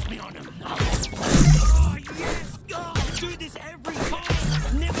 Use me on him. Oh, yes! Oh, do this every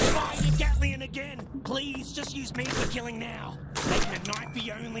time! Never fire your Gatlian again! Please, just use me for killing now. Making a knife for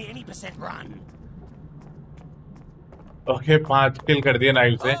you only any % run. Okay 5 किल कर दिए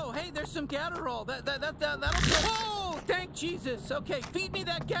knife से Oh, hey, there's some Gatterall. That'll kill. Oh, thank Jesus. Okay, feed me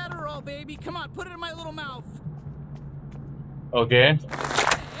that Gatterall, baby. Come on, put it in my little mouth. Okay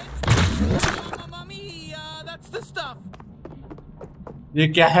Mamma mia, that's the stuff. ये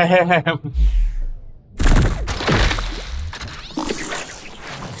क्या है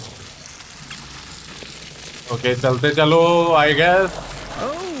okay चलते चलो I guess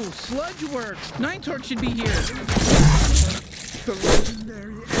Oh, Sludge Works. Nine-Torg should be here. The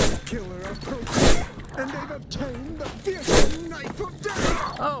legendary egg killer approaches, and they've obtained the fearsome knife of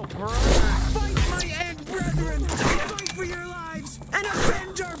death. Oh, bro. Fight, my egg brethren! Fight for your lives and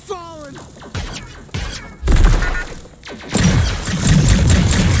avenge our fallen!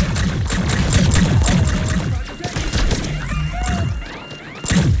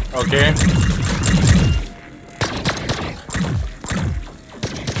 Okay.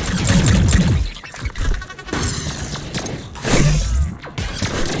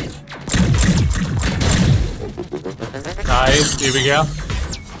 Nice ये भी गया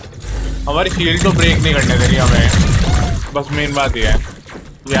हमारी shield तो break नहीं करने देनी हमें बस मेन बात ये है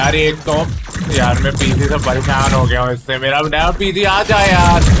यार एक तो यार मैं पीसी से परेशान हो गया हूँ इससे मेरा नया पीसी आ जाए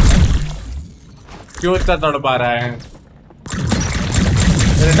यार क्यों इतना तड़पा रहा है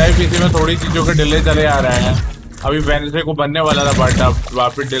मेरे नए पीसी में थोड़ी चीजों के डिले चले आ रहे हैं अभी वेडनेसडे को बनने वाला था बट अब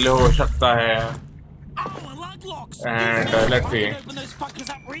वापस डिले हो सकता है and let's see Open those fuckers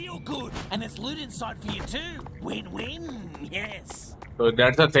up real good, and there's loot inside for you too. Win-win, yes. So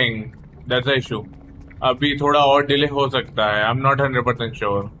that's the thing, that's the issue. अभी थोड़ा और डिले हो सकता है. I'm not 100%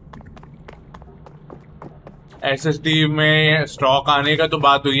 sure. SSD में स्टॉक आने का तो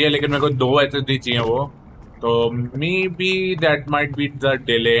बात हुई है लेकिन मेरे को 2 SSD चाहिए वो. तो maybe that might be the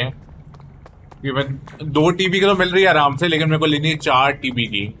delay. Even 2 TB की तो मिल रही है आराम से लेकिन मेरे को लेनी है 4 TB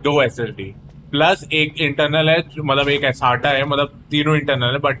की 2 SSD. प्लस एक इंटरनल है मतलब एक SATA है मतलब तीनों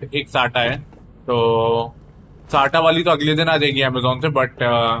इंटरनल है बट एक SATA है तो SATA वाली तो अगले दिन आ जाएगी अमेजोन से बट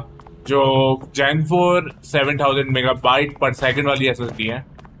जो Gen 4 7000 मेगाबाइट पर सेकंड वाली SSD है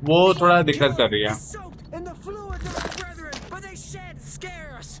वो थोड़ा दिक्कत कर रही है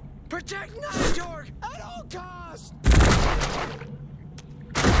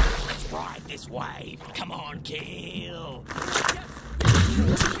Let's ride this wave. Come on, kill.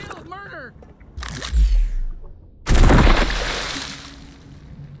 Kill, murder.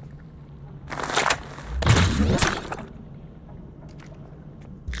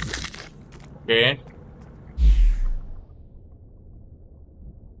 Okay.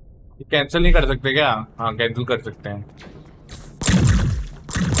 Cancel नहीं कर सकते क्या? हाँ कैंसिल कर सकते हैं.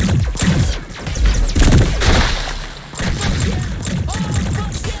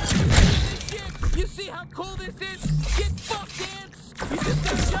 You see how cool this is? Get fucked, ants! You just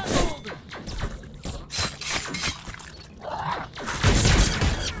got juggled!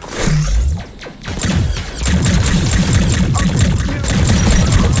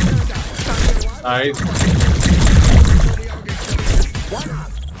 Nice.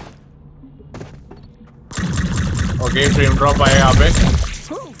 Okay, frame drop आया यहाँ पे.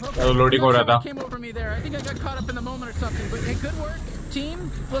 तो loading हो रहा था. Came over me there. I think I got caught up in the moment or something. But hey, good work,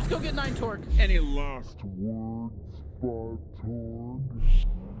 team. Let's go get 9 Torg. Any last words, Spartorg?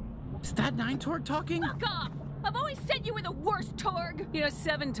 Is that 9 Torg talking? Fuck off! I've always said you were the worst Torg. You know,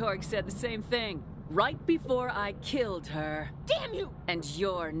 7 Torg said the same thing. Right before I killed her. Damn you! And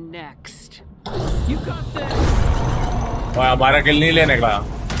you're next. You got this. वाह हमारा किल नहीं लेने का.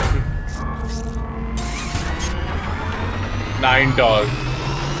 9 Torg.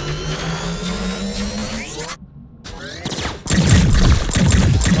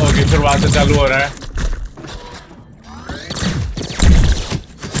 Okay शुरुआत से चालू हो रहा है.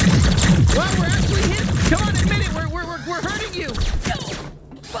 Well, we're actually hit. Come on, admit it. We're hurting you. No,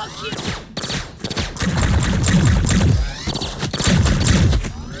 fuck you.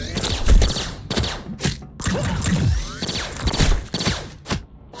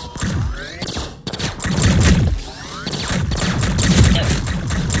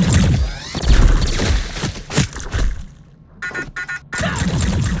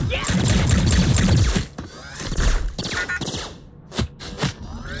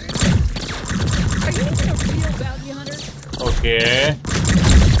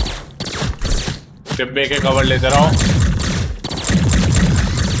 डिब्बे के कवर लेते रहो.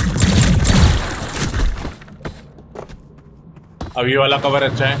 अब ये वाला कवर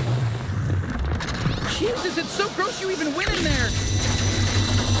अच्छा है. Jesus, it's so gross you even went in there.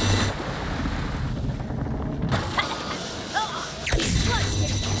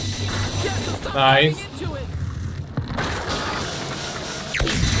 Nice.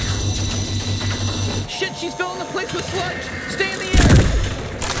 Shit, she's filling the place with sludge. Stay in the air.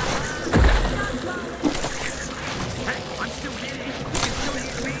 Hey, I'm still here. You can still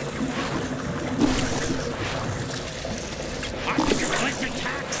hear me. I can deflect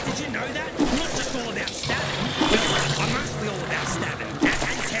attacks. Did you know that? I'm not just all about stabbing. I'm mostly all about stabbing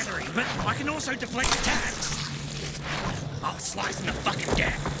and tethering, but I can also deflect attacks. I'll slice them to fucking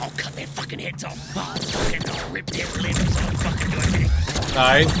death. I'll cut their fucking heads off. I'll rip their limbs. I'll fucking do everything.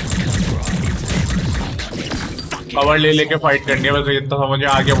 Nice. Cover ले लेके fight करनी है. बस इतना समझ में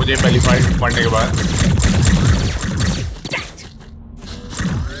आ गया मुझे पहली फाइट पढ़ने के बाद.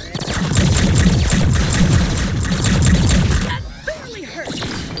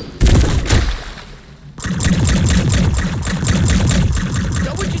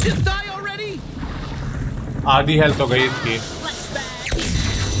 Would you just die already? आधी हेल्थ हो गई इसकी.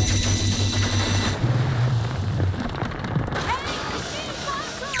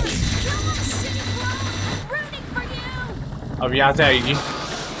 अब यहाँ से आएगी.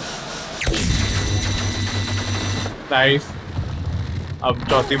 नाइस. अब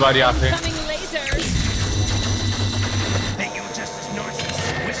चौथी बार यहाँ से.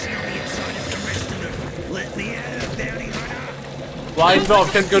 वाह इसमें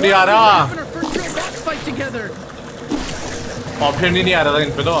ऑप्शन क्यों नहीं आ रहा? ऑप्शन ही नहीं आ रहा था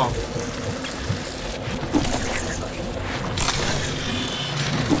इन पे तो.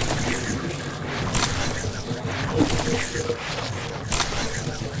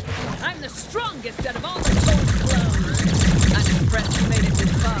 I'm the strongest out of all the Torg clones. I'm impressed you made it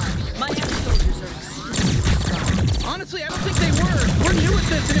this far. My ex-soldiers are extremely strong. Honestly, I don't think they were. We're new at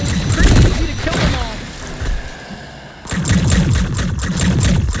this, and it was pretty easy to kill them all.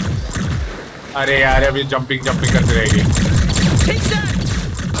 अरे यार अभी jumping करती रहेगी. Take that!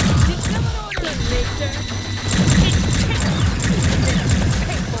 Did someone order a laser?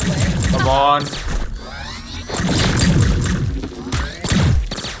 Come on.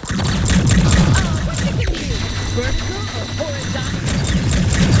 Vertical or horizontal?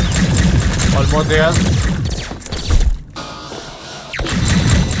 Almost there.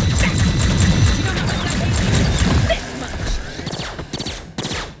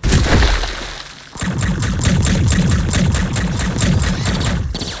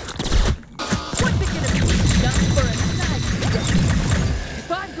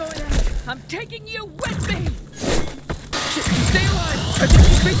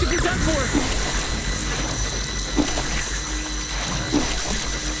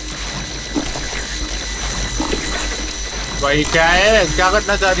 भाई क्या है, क्या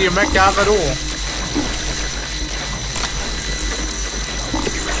करना चाह रही है, मैं क्या करूं?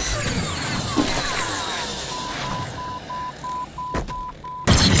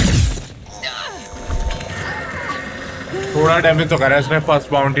 थोड़ा डैमेज तो करा इसने। First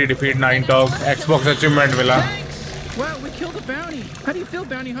bounty defeat 9 टॉग, Xbox achievement मिला। Wow, we killed a bounty. How do you feel,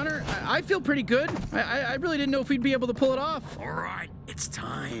 bounty hunter? I feel pretty good. I really didn't know if we'd be able to pull it off. All right, it's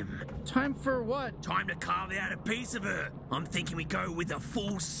time. Time for what? Time to carve out a piece of her. I'm thinking we go with a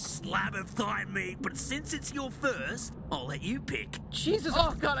full slab of thigh meat, but since it's your first, I'll let you pick. Jesus! Oh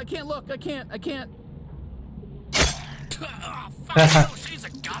God, I can't look. I can't. Oh, fuck, she's a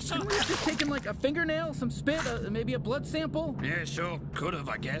gusser. Couldn't we have just taken like a fingernail, some spit, maybe a blood sample? Yeah, sure, could have,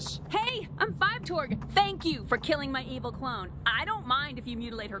 I guess. Hey, I'm 5 Torg. Thank you for killing my evil clone. I don't mind if you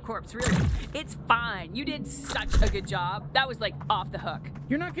mutilate her corpse, really. It's fine. You did such a good job. That was like off the hook.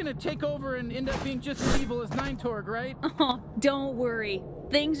 You're not gonna take over and end up being just as evil as 9 Torg, right? Oh, don't worry.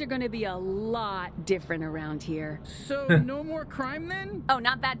 Things are gonna be a lot different around here. So, no more crime then? Oh,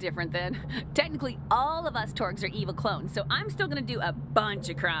 not that different then. Technically, all of us Torgs are evil clones, so I'm still gonna do a bunch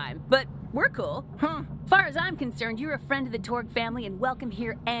of crime. But we're cool. Huh? Far as I'm concerned, you're a friend of the Torg family and welcome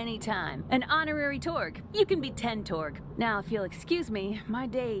here anytime. An honorary Torg. You can be 10 Torg. Now, if you'll excuse me, my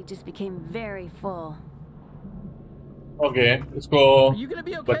day just became very full. Okay, let's go. Are you gonna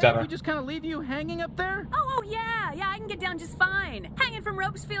be okay if we just kind of leave you hanging up there? Oh yeah, I can get down just fine. Hanging from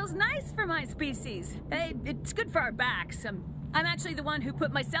ropes feels nice for my species. Hey, it's good for our backs. I'm actually the one who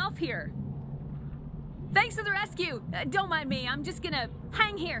put myself here. Thanks for the rescue. Don't mind me. I'm just gonna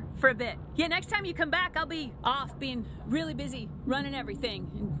hang here for a bit. Yeah, next time you come back, I'll be off being really busy running everything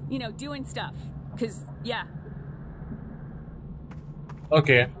and, you know, doing stuff. 'Cause, yeah.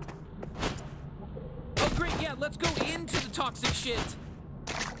 Okay. Oh, great, yeah, let's go into the toxic shit.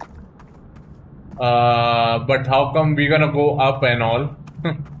 But how come we're gonna go up and all?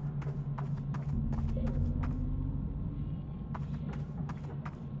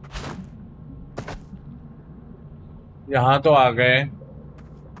 यहाँ तो आ गए।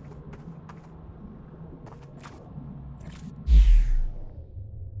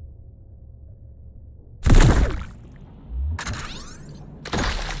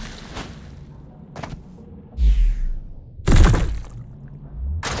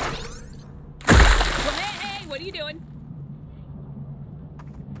 What are you doing?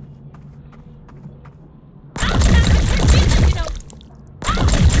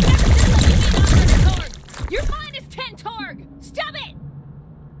 You're minus 10 Torg! Stop it!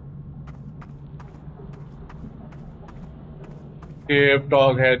 Cape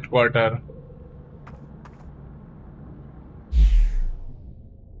Dog headquarter.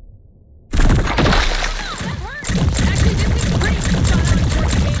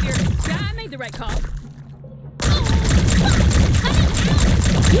 I made the right call.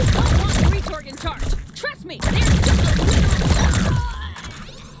 You don't want 3 Torg in charge. Trust me,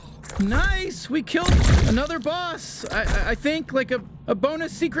 Nice! We killed another boss. I think like a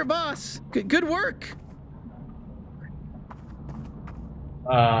bonus secret boss. Good work.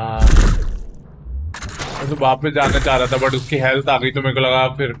 मैं तो वापस जाना चाह रहा था but उसकी health आ गई तो मेरे को लगा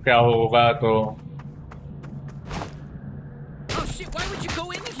फिर क्या होगा तो Oh shit, why would you go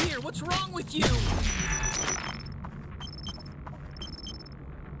in here? What's wrong with you?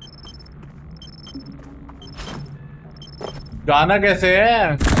 जाना कैसे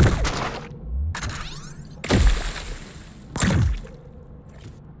है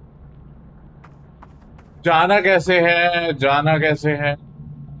जाना कैसे है जाना कैसे है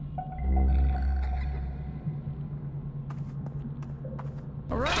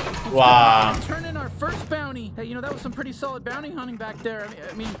Wow. Turn in our first bounty. Hey, you know, that was some pretty solid bounty hunting back there.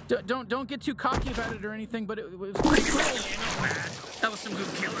 I mean, don't get too cocky about it or anything, but it was pretty cool. Yeah, not bad. That was some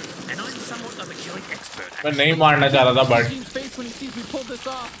good killing, and I'm somewhat of a killing expert. मैं नहीं मारना चाह रहा था but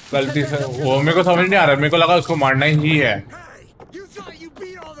गलती से वो मेरे को समझ नहीं आ रहा मेरे को लगा उसको मारना ही है You thought you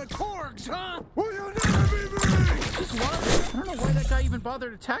beat all the Torgs, huh? Well, you'll never be me! Just what? I don't know why that guy even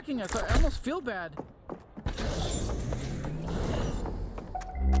bothered attacking us. I almost feel bad.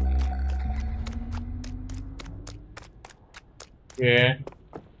 Yeah.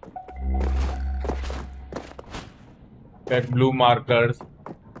 That blue markers.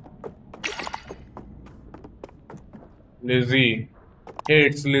 Lizzie. Hey,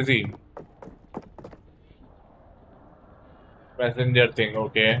 it's Lizzie. Passenger thing,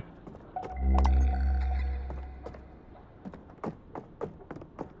 okay.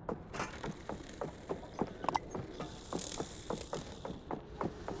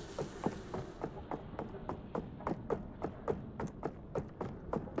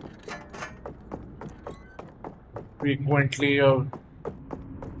 Frequently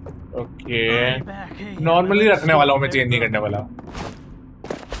okay normally रखने वाला हूँ मैं, change नहीं करने वाला।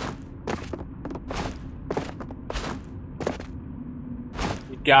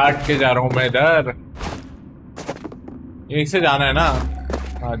 क्या अटके जा रहा हूँ मैं इधर? यहीं से जाना है ना?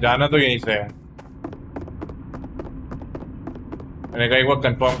 हाँ जाना तो यहीं से है। मैंने कहा एक बार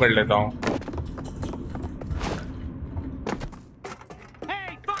कंफर्म कर लेता हूँ।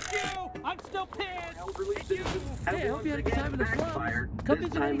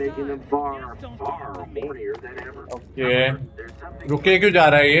 ओके रुके क्यों जा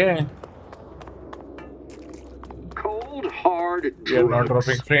रहा है ये? Cold, hard You're not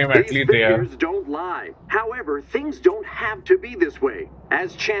dropping frame at least there. These don't lie. However, things don't have to be this way.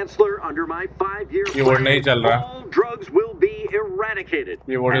 As Chancellor under my 5-year keyboard नहीं चल रहा। all drugs will be eradicated.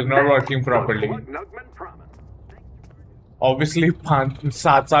 Keyboard is not working properly. Obviously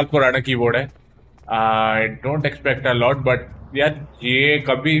 5-7 साल पुराना keyboard है। I don't expect a lot, but यार ये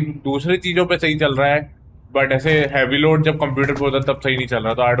कभी दूसरी चीजों पे सही चल रहा है, बट ऐसे हैवी लोड जब कंप्यूटर पे होता है तब सही नहीं चल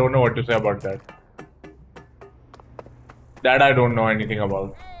रहा। तो I don't know what to say about that. That I don't know anything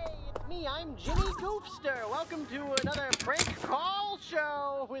about. Hey, it's me. I'm Jimmy Goofster. Welcome to another prank call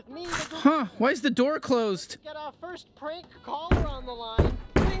show with me. Huh? Why is the door closed? Get our first prank caller on the line.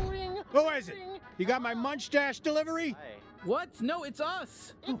 Ring, ring. Who is it? You got my Munch Dash delivery? What? No, it's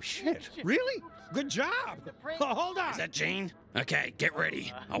us. Oh shit! Really? Good job. Oh, hold on. Is that Gene? Okay, get ready.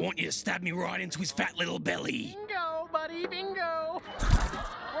 I want you to stab me right into his fat little belly. Bingo, buddy, bingo.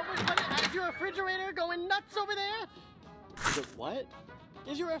 Is your refrigerator going nuts over there? Is it what?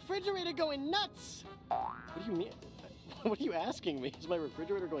 Is your refrigerator going nuts? What do you mean? What are you asking me? Is my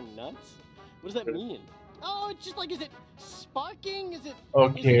refrigerator going nuts? What does that mean? Oh, it's just like, is it sparking? Is it?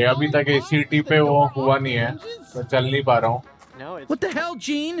 Okay, अभी तक ACT पे वो हुआ नहीं है, मैं चल नहीं पा रहा हूँ। No, it's. What the hell,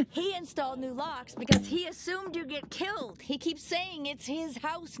 Gene? He installed new locks because he assumed you'd get killed. He keeps saying it's his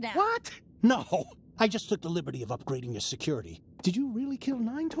house now. What? No, I just took the liberty of upgrading your security. Did you really kill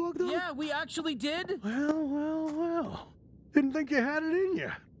 9Tog, though? Yeah, we actually did. Well. Didn't think you had it in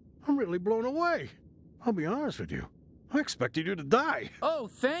you. I'm really blown away. I'll be honest with you. I expected you to die. Oh,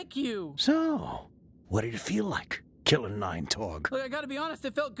 thank you. So, what did it feel like, killing 9Tog? Look, I gotta be honest,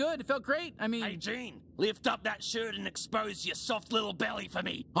 it felt good. It felt great. I mean... Hey, Gene, lift up that shirt and expose your soft little belly for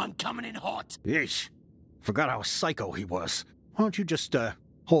me. I'm coming in hot. Yeesh. Forgot how psycho he was. Why don't you just,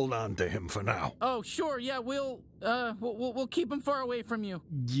 hold on to him for now? Oh, sure, yeah, we'll keep him far away from you.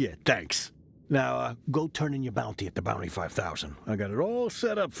 Yeah, thanks. Now, go turn in your bounty at the Bounty 5000. I got it all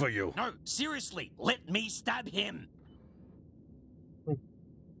set up for you. No, seriously, let me stab him.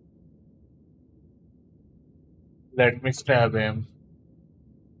 Let me stab him.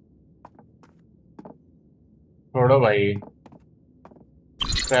 छोड़ो भाई,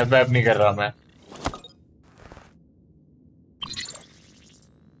 stab नहीं कर रहा मैं।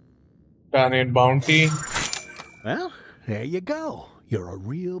 Turn in bounty. Well, there you go. You're a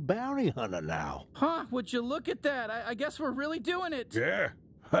real bounty hunter now. Huh, would you look at that? I guess we're really doing it. Yeah,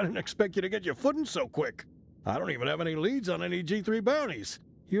 I didn't expect you to get your footing so quick. I don't even have any leads on any G3 bounties.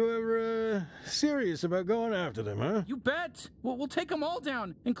 You're, serious about going after them, huh? You bet. We'll take them all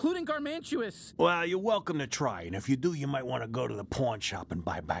down, including Garmantuous. Well, you're welcome to try, and if you do, you might want to go to the pawn shop and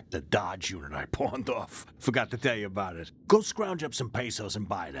buy back the Dodge unit I pawned off. Forgot to tell you about it. Go scrounge up some pesos and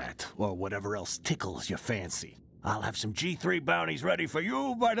buy that, or whatever else tickles your fancy. I'll have some G3 bounties ready for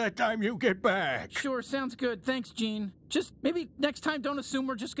you by the time you get back. Sure, sounds good. Thanks, Gene. Just maybe next time don't assume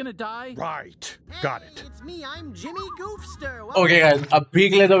we're just gonna die. Right. Got it. It's me. I'm Jimmy Goofster. Okay, guys. अभी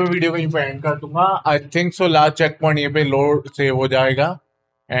के लिए तो मैं video को यहीं पे and कर दूंगा. I think so last checkpoint ये पे लोड सेव हो जाएगा.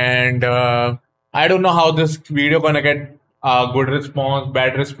 And I don't know how this video gonna get good response,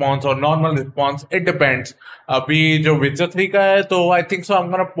 bad response or normal response. It depends. अभी जो Witcher 3 का है तो I think so I'm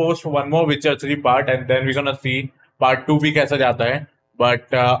gonna post one more Witcher 3 part and then we're gonna see part 2 भी कैसा जाता है.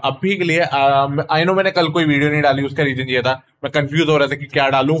 But अभी के लिए आई नो मैंने कल कोई वीडियो नहीं डाली, उसका रीजन ये था मैं कंफ्यूज हो रहा था कि क्या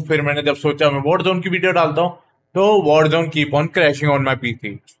डालूं. फिर मैंने जब सोचा मैं वॉरजोन की वीडियो डालता हूँ तो Warzone keep on crashing on my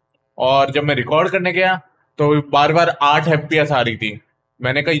PC. और जब मैं रिकॉर्ड करने गया तो बार बार 8 FPS आ रही थी.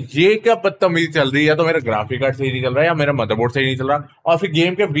 मैंने कहा ये क्या बदतमीजी चल रही है, तो मेरा ग्राफिक कार्ड सही नहीं चल रहा है या मेरा मदरबोर्ड सही नहीं चल रहा. और फिर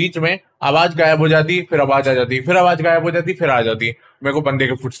गेम के बीच में आवाज गायब हो जाती, फिर आवाज आ जाती, फिर आवाज गायब हो जाती, फिर आ जाती. मेरे को बंदे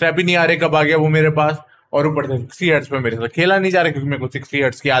के फुटस्टेप ही नहीं आ रहे, कब आ गया वो मेरे पास. और ऊपर से 60 हर्ट्ज पे मेरे साथ खेला नहीं जा रहा क्योंकि मेरे को 60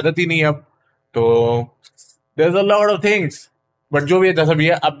 हर्ट्ज की आदत ही नहीं है अब. तो there is a lot of things. But जो भी है जैसा भी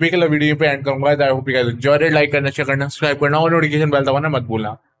है, अब भी कल वीडियो पे एंड करूंगा. I hope you guys enjoyed it. Like करना, शेयर करना, सब्सक्राइब करना और नोटिफिकेशन बेल दबाना मत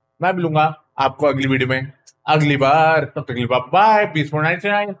भूलना. मैं मिलूंगा आपको अगली वीडियो में अगली बार. तब तक के लिए बाय. Piece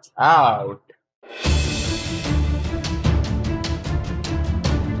 499 out.